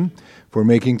Foundation, for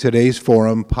making today's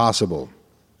forum possible.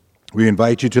 We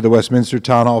invite you to the Westminster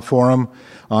Town Hall Forum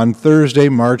on Thursday,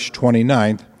 March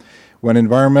 29th, when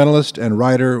environmentalist and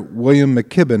writer William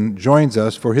McKibben joins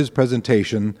us for his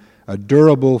presentation, A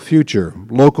Durable Future,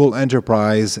 Local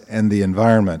Enterprise and the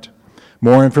Environment.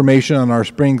 More information on our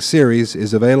spring series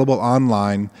is available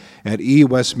online at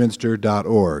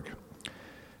ewestminster.org.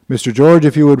 Mr. George,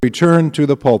 if you would return to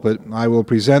the pulpit, I will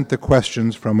present the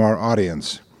questions from our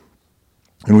audience.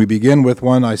 And we begin with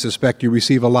one I suspect you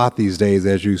receive a lot these days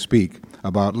as you speak,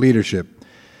 about leadership.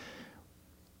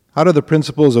 How do the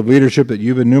principles of leadership that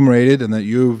you've enumerated and that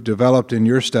you've developed in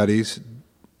your studies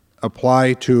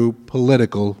apply to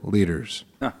political leaders?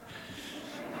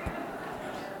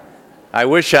 I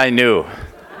wish I knew.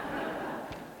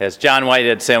 As John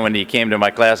Whitehead said when he came to my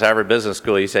class at Harvard Business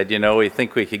School, he said, we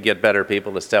think we could get better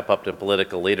people to step up to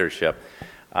political leadership.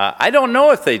 I don't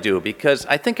know if they do, because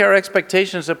I think our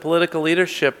expectations of political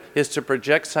leadership is to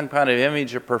project some kind of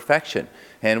image of perfection,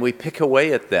 and we pick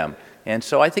away at them. And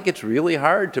so I think it's really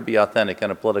hard to be authentic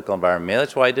in a political environment.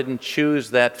 That's why I didn't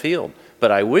choose that field. But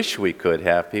I wish we could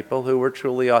have people who were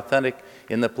truly authentic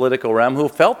in the political realm, who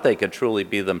felt they could truly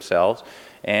be themselves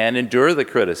and endure the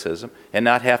criticism and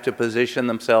not have to position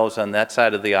themselves on that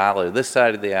side of the aisle or this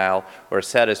side of the aisle or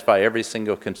satisfy every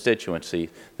single constituency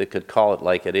that could call it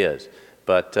like it is.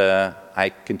 But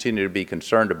I continue to be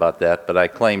concerned about that, but I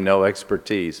claim no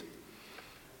expertise.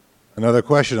 Another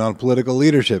question on political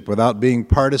leadership, without being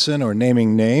partisan or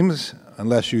naming names,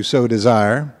 unless you so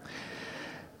desire.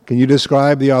 Can you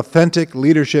describe the authentic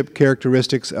leadership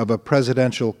characteristics of a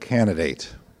presidential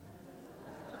candidate?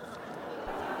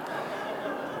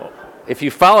 If you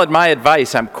followed my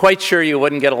advice, I'm quite sure you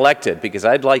wouldn't get elected, because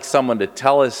I'd like someone to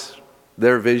tell us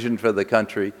their vision for the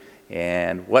country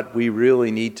and what we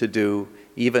really need to do,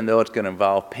 even though it's going to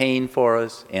involve pain for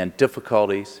us and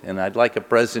difficulties. And I'd like a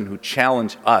president who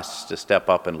challenged us to step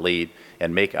up and lead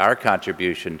and make our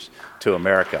contributions to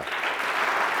America.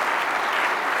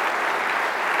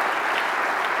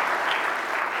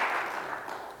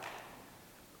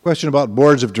 Question about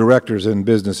boards of directors in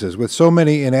businesses. With so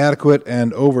many inadequate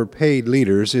and overpaid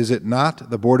leaders, is it not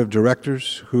the board of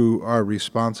directors who are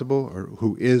responsible, or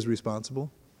who is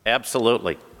responsible?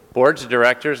 Absolutely. Boards of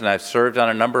directors, and I've served on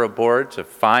a number of boards of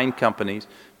fine companies,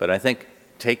 but I think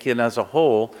taken as a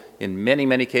whole, in many,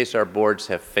 many cases, our boards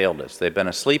have failed us. They've been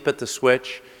asleep at the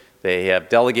switch, they have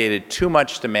delegated too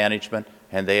much to management,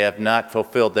 and they have not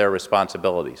fulfilled their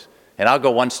responsibilities. And I'll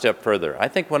go one step further. I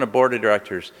think when a board of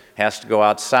directors has to go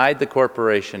outside the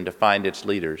corporation to find its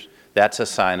leaders, that's a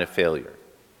sign of failure.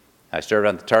 I served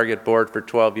on the Target board for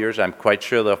 12 years. I'm quite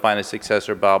sure they'll find a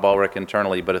successor, Bob Ulrich,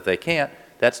 internally, but if they can't,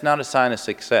 that's not a sign of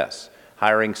success.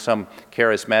 Hiring some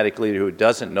charismatic leader who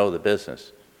doesn't know the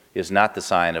business is not the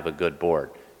sign of a good board.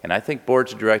 And I think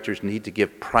boards of directors need to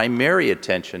give primary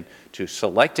attention to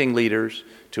selecting leaders,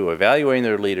 to evaluating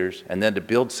their leaders, and then to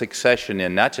build succession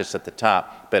in not just at the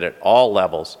top, but at all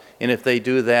levels. And if they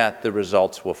do that, the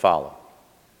results will follow.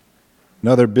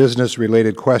 Another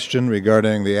business-related question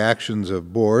regarding the actions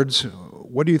of boards.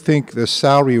 What do you think the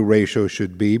salary ratio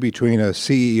should be between a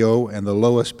CEO and the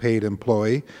lowest paid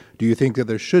employee? Do you think that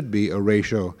there should be a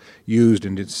ratio used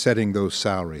in setting those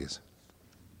salaries?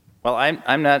 Well,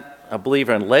 I'm not a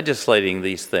believer in legislating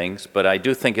these things, but I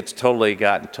do think it's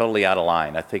gotten totally out of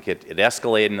line. I think it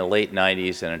escalated in the late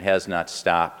 90s, and it has not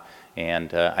stopped.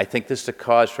 And I think this is a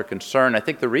cause for concern. I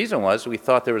think the reason was we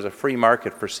thought there was a free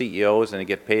market for CEOs and to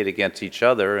get paid against each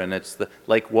other, and it's the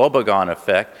Lake Wobegon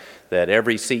effect that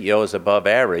every CEO is above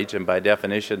average, and by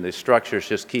definition, the structures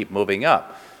just keep moving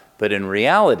up. But in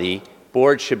reality,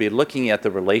 boards should be looking at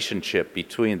the relationship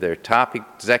between their top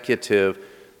executive,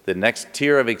 the next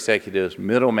tier of executives,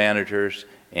 middle managers,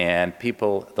 and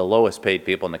people, the lowest paid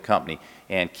people in the company,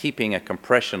 and keeping a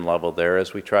compression level there,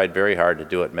 as we tried very hard to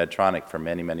do at Medtronic for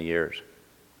many, many years.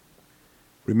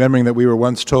 Remembering that we were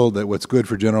once told that what's good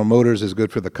for General Motors is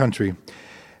good for the country,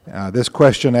 this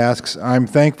question asks, I'm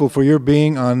thankful for your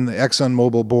being on the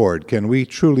ExxonMobil board. Can we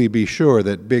truly be sure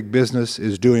that big business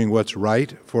is doing what's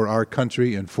right for our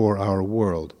country and for our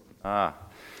world?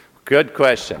 Good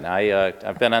question.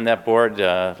 I've been on that board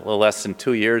a little less than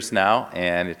 2 years now,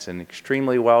 and it's an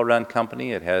extremely well-run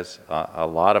company. It has a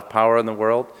lot of power in the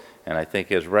world, and I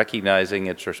think is recognizing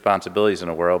its responsibilities in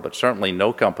the world, but certainly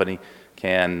no company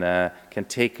can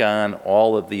take on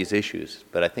all of these issues.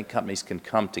 But I think companies can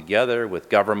come together with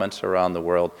governments around the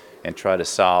world and try to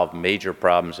solve major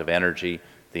problems of energy,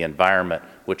 the environment,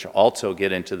 which also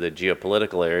get into the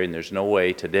geopolitical area, and there's no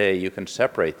way today you can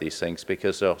separate these things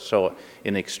because they're so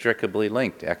inextricably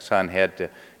linked. Exxon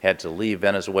had to leave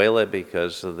Venezuela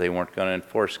because they weren't going to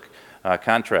enforce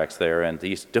contracts there, and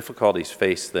these difficulties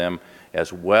face them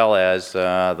as well as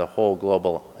the whole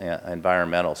global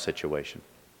environmental situation.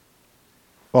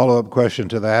 Follow-up question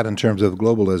to that in terms of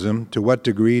globalism. To what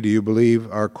degree do you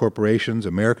believe our corporations,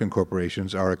 American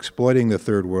corporations, are exploiting the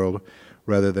third world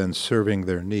rather than serving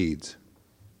their needs?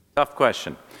 Tough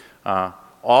question.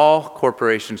 All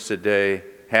corporations today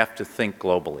have to think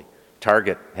globally.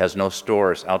 Target has no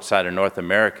stores outside of North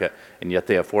America, and yet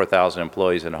they have 4,000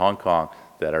 employees in Hong Kong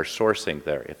that are sourcing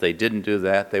there. If they didn't do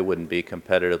that, they wouldn't be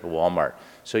competitive with Walmart.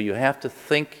 So you have to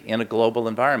think in a global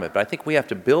environment. But I think we have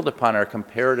to build upon our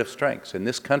comparative strengths. In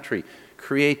this country,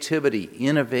 creativity,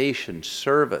 innovation,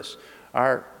 service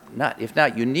are if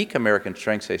not unique American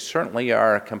strengths, they certainly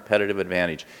are a competitive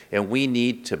advantage. And we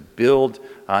need to build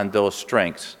on those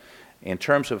strengths. In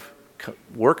terms of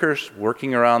workers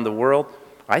working around the world,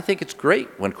 I think it's great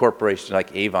when corporations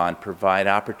like Avon provide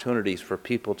opportunities for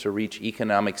people to reach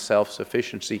economic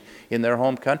self-sufficiency in their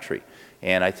home country.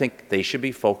 And I think they should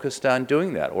be focused on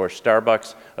doing that. Or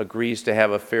Starbucks agrees to have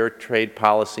a fair trade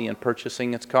policy in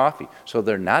purchasing its coffee. So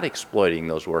they're not exploiting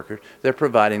those workers. They're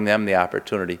providing them the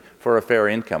opportunity for a fair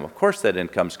income. Of course that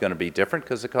income is going to be different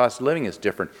because the cost of living is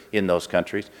different in those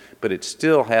countries. But it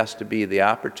still has to be the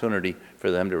opportunity for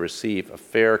them to receive a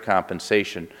fair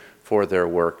compensation for their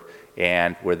work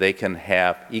and where they can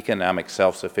have economic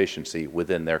self-sufficiency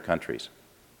within their countries.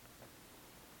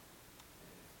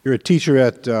 You're a teacher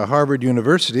at Harvard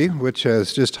University, which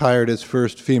has just hired its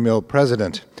first female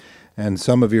president. And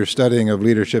some of your studying of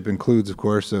leadership includes, of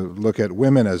course, a look at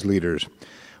women as leaders.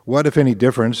 What, if any,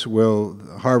 difference will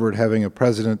Harvard having a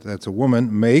president that's a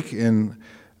woman make in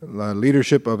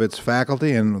leadership of its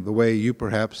faculty and the way you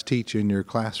perhaps teach in your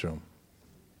classroom?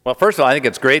 Well, first of all, I think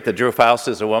it's great that Drew Faust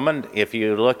is a woman. If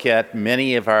you look at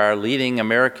many of our leading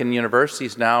American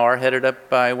universities now are headed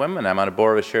up by women. I'm on a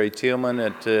board with Sherry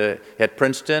Thielman at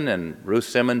Princeton and Ruth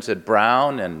Simmons at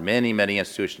Brown and many, many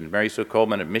institutions. Mary Sue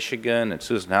Coleman at Michigan and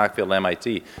Susan Hockfield at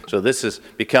MIT. So this is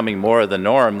becoming more of the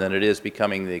norm than it is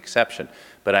becoming the exception.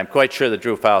 But I'm quite sure that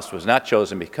Drew Faust was not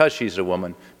chosen because she's a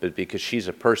woman, but because she's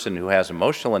a person who has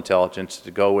emotional intelligence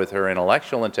to go with her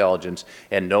intellectual intelligence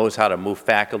and knows how to move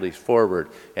faculties forward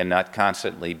and not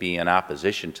constantly be in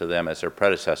opposition to them as her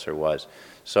predecessor was.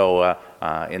 So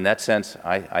in that sense,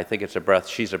 I think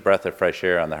she's a breath of fresh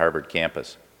air on the Harvard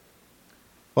campus.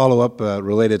 Follow-up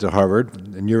related to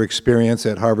Harvard. In your experience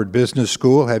at Harvard Business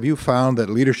School, have you found that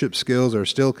leadership skills are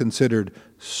still considered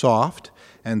soft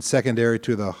and secondary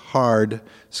to the hard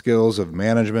skills of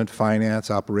management,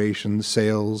 finance, operations,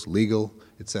 sales, legal,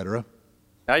 etc.?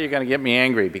 Now you're going to get me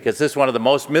angry because this is one of the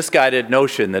most misguided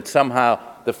notions that somehow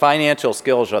the financial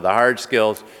skills are the hard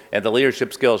skills and the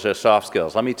leadership skills are soft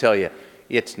skills. Let me tell you,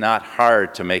 it's not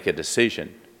hard to make a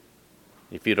decision.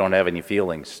 if you don't have any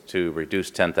feelings, to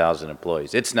reduce 10,000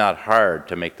 employees. It's not hard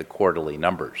to make the quarterly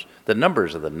numbers. The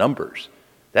numbers are the numbers.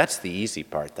 That's the easy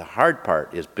part. The hard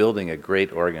part is building a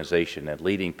great organization and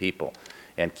leading people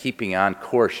and keeping on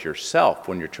course yourself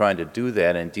when you're trying to do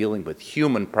that and dealing with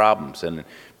human problems and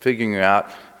figuring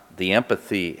out the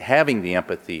empathy, having the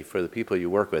empathy for the people you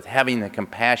work with, having the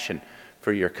compassion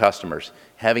for your customers,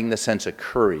 having the sense of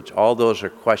courage. All those are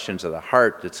questions of the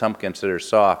heart that some consider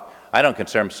soft. I don't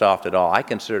consider them soft at all. I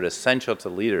consider it essential to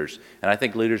leaders, and I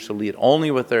think leaders who lead only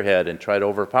with their head and try to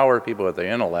overpower people with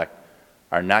their intellect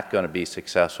are not going to be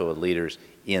successful with leaders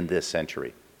in this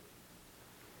century.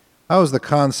 How is the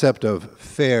concept of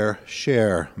fair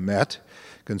share met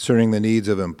concerning the needs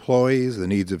of employees, the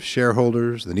needs of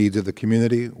shareholders, the needs of the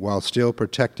community, while still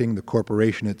protecting the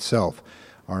corporation itself?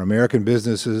 Are American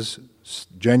businesses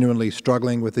genuinely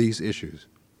struggling with these issues?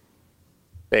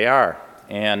 They are.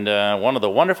 And one of the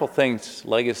wonderful things,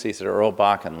 legacies that Earl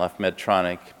Bakken left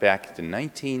Medtronic back in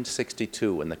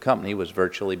 1962 when the company was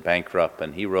virtually bankrupt,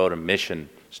 and he wrote a mission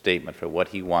statement for what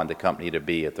he wanted the company to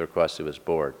be at the request of his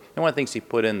board. And one of the things he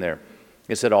put in there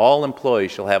is that all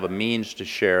employees shall have a means to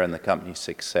share in the company's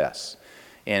success.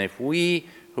 And if we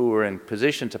who are in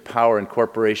positions of power in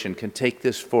corporation can take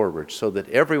this forward so that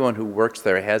everyone who works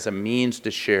there has a means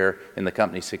to share in the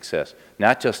company's success,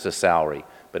 not just a salary,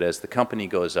 but as the company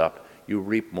goes up, you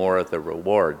reap more of the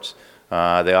rewards.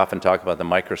 They often talk about the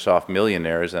Microsoft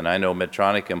millionaires, and I know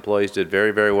Medtronic employees did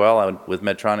very, very well with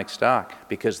Medtronic stock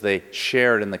because they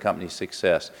shared in the company's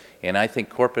success. And I think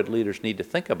corporate leaders need to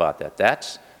think about that.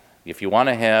 That's, if you want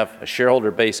to have a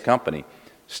shareholder-based company,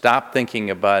 stop thinking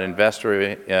about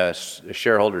investor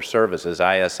shareholder services,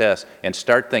 ISS, and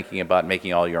start thinking about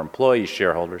making all your employees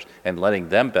shareholders and letting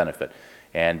them benefit.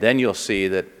 And then you'll see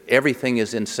that everything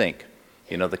is in sync.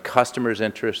 You know, the customer's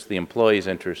interest, the employee's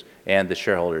interest, and the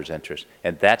shareholder's interest.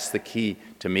 And that's the key,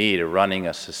 to me, to running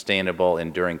a sustainable,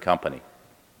 enduring company.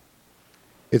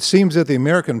 It seems that the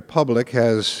American public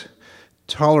has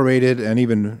tolerated and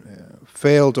even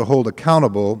failed to hold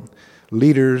accountable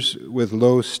leaders with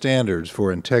low standards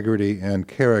for integrity and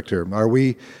character. Are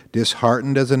we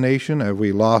disheartened as a nation? Have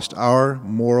we lost our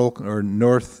moral or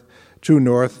true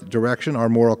north direction, our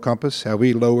moral compass? Have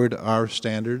we lowered our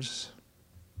standards?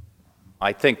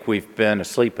 I think we've been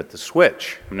asleep at the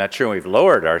switch. I'm not sure we've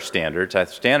lowered our standards. Our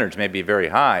standards may be very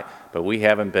high, but we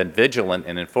haven't been vigilant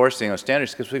in enforcing those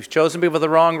standards because we've chosen people for the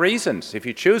wrong reasons. If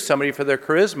you choose somebody for their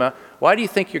charisma, why do you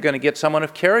think you're going to get someone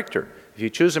of character? If you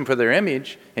choose them for their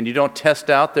image and you don't test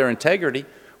out their integrity,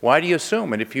 why do you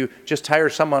assume? And if you just hire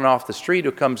someone off the street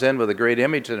who comes in with a great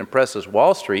image that impresses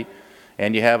Wall Street,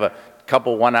 and you have a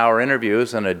couple one-hour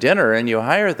interviews and a dinner and you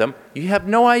hire them, you have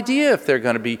no idea if they're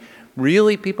going to be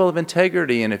really people of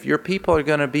integrity and if your people are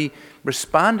going to be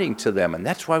responding to them. And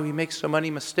that's why we make so many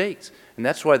mistakes. And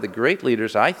that's why the great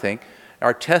leaders, I think,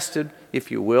 are tested, if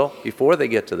you will, before they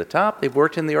get to the top. They've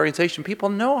worked in the organization. People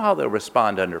know how they'll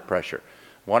respond under pressure.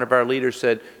 One of our leaders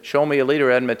said, show me a leader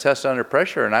who hadn't been tested under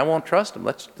pressure and I won't trust them.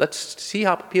 Let's see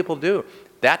how people do.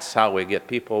 That's how we get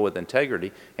people with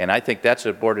integrity. And I think that's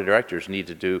what board of directors need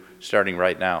to do starting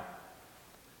right now.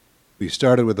 We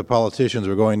started with the politicians.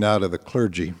 We're going now to the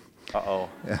clergy. Uh-oh.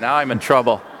 Now I'm in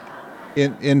trouble.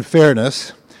 In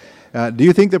fairness, do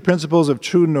you think the principles of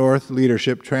True North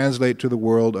leadership translate to the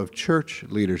world of church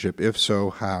leadership? If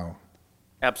so, how?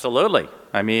 Absolutely.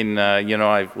 I mean,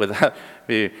 without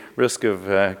the risk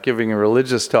of giving a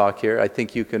religious talk here, I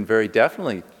think you can very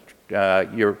definitely,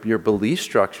 your belief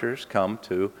structures come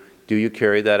to, do you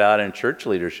carry that out in church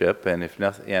leadership? And if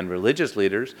nothing, and religious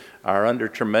leaders are under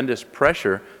tremendous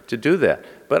pressure to do that.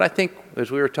 But I think, as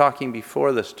we were talking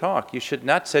before this talk, you should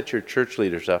not set your church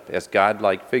leaders up as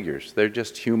godlike figures. They're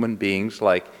just human beings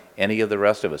like any of the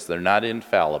rest of us. They're not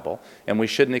infallible, and we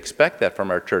shouldn't expect that from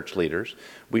our church leaders.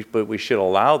 But we should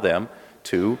allow them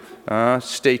to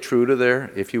stay true to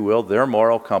their, if you will, their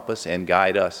moral compass and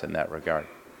guide us in that regard.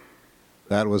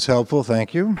 That was helpful.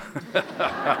 Thank you.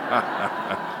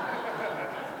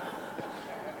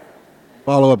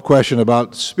 Follow-up question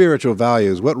about spiritual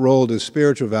values. What role do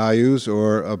spiritual values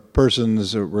or a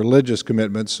person's religious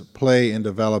commitments play in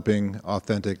developing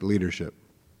authentic leadership?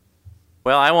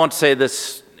 Well, I won't say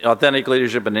this authentic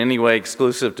leadership in any way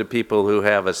exclusive to people who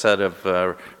have a set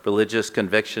of religious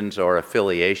convictions or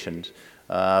affiliations.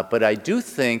 But I do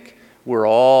think we're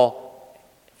all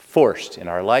forced in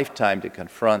our lifetime to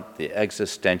confront the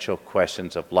existential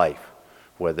questions of life,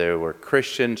 whether we're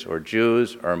Christians or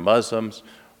Jews or Muslims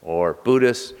or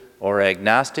Buddhists or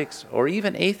agnostics or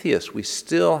even atheists. We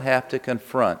still have to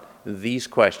confront these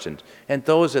questions, and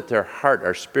those at their heart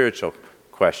are spiritual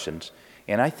questions.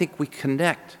 And I think we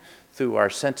connect through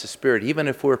our sense of spirit, even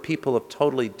if we're people of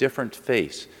totally different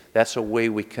faiths. That's a way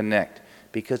we connect,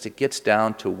 because it gets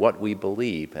down to what we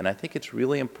believe. And I think it's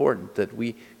really important that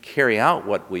we carry out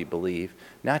what we believe,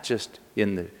 not just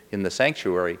in the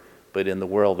sanctuary, but in the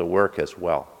world of work as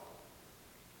well.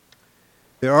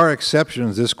 There are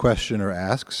exceptions, this questioner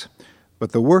asks,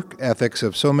 but the work ethics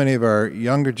of so many of our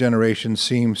younger generations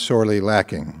seem sorely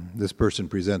lacking. This person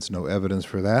presents no evidence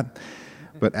for that,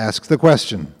 but asks the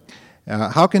question.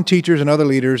 How can teachers and other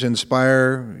leaders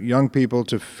inspire young people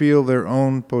to feel their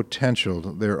own potential,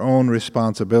 their own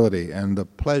responsibility, and the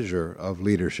pleasure of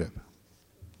leadership?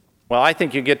 Well, I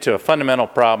think you get to a fundamental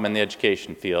problem in the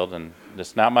education field, and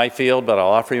it's not my field, but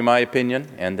I'll offer you my opinion,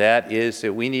 and that is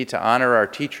that we need to honor our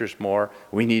teachers more.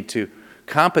 We need to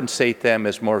compensate them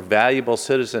as more valuable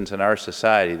citizens in our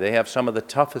society. They have some of the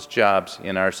toughest jobs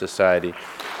in our society.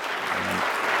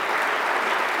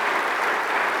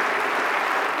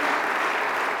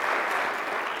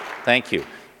 Thank you.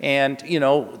 And, you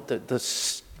know,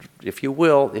 if you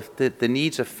will, if the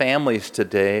needs of families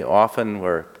today, often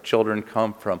where children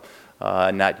come from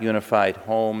not unified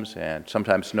homes and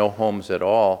sometimes no homes at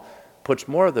all, puts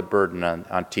more of the burden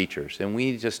on teachers. And we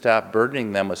need to stop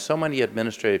burdening them with so many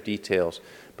administrative details.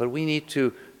 But we need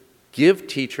to give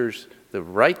teachers the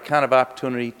right kind of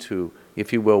opportunity to,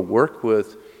 if you will, work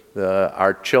with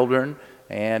our children.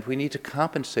 And we need to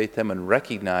compensate them and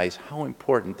recognize how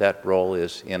important that role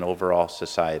is in overall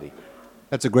society.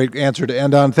 That's a great answer to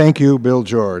end on. Thank you, Bill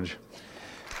George.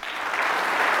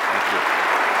 Thank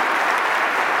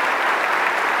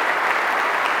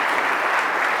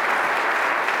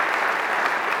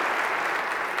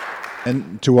you.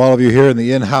 And to all of you here in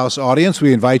the in-house audience,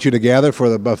 we invite you to gather for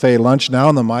the buffet lunch now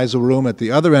in the Meisel Room at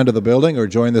the other end of the building, or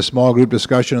join the small group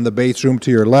discussion in the Bates Room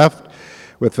to your left,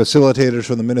 with facilitators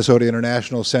from the Minnesota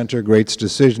International Center Greats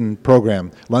Decision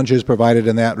Program. Lunch is provided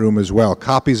in that room as well.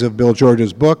 Copies of Bill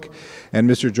George's book and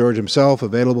Mr. George himself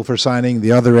available for signing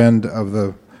the other end of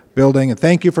the building. And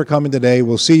thank you for coming today.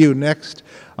 We'll see you next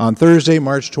on Thursday,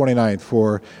 March 29th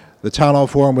for the Town Hall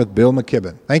Forum with Bill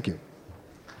McKibben. Thank you.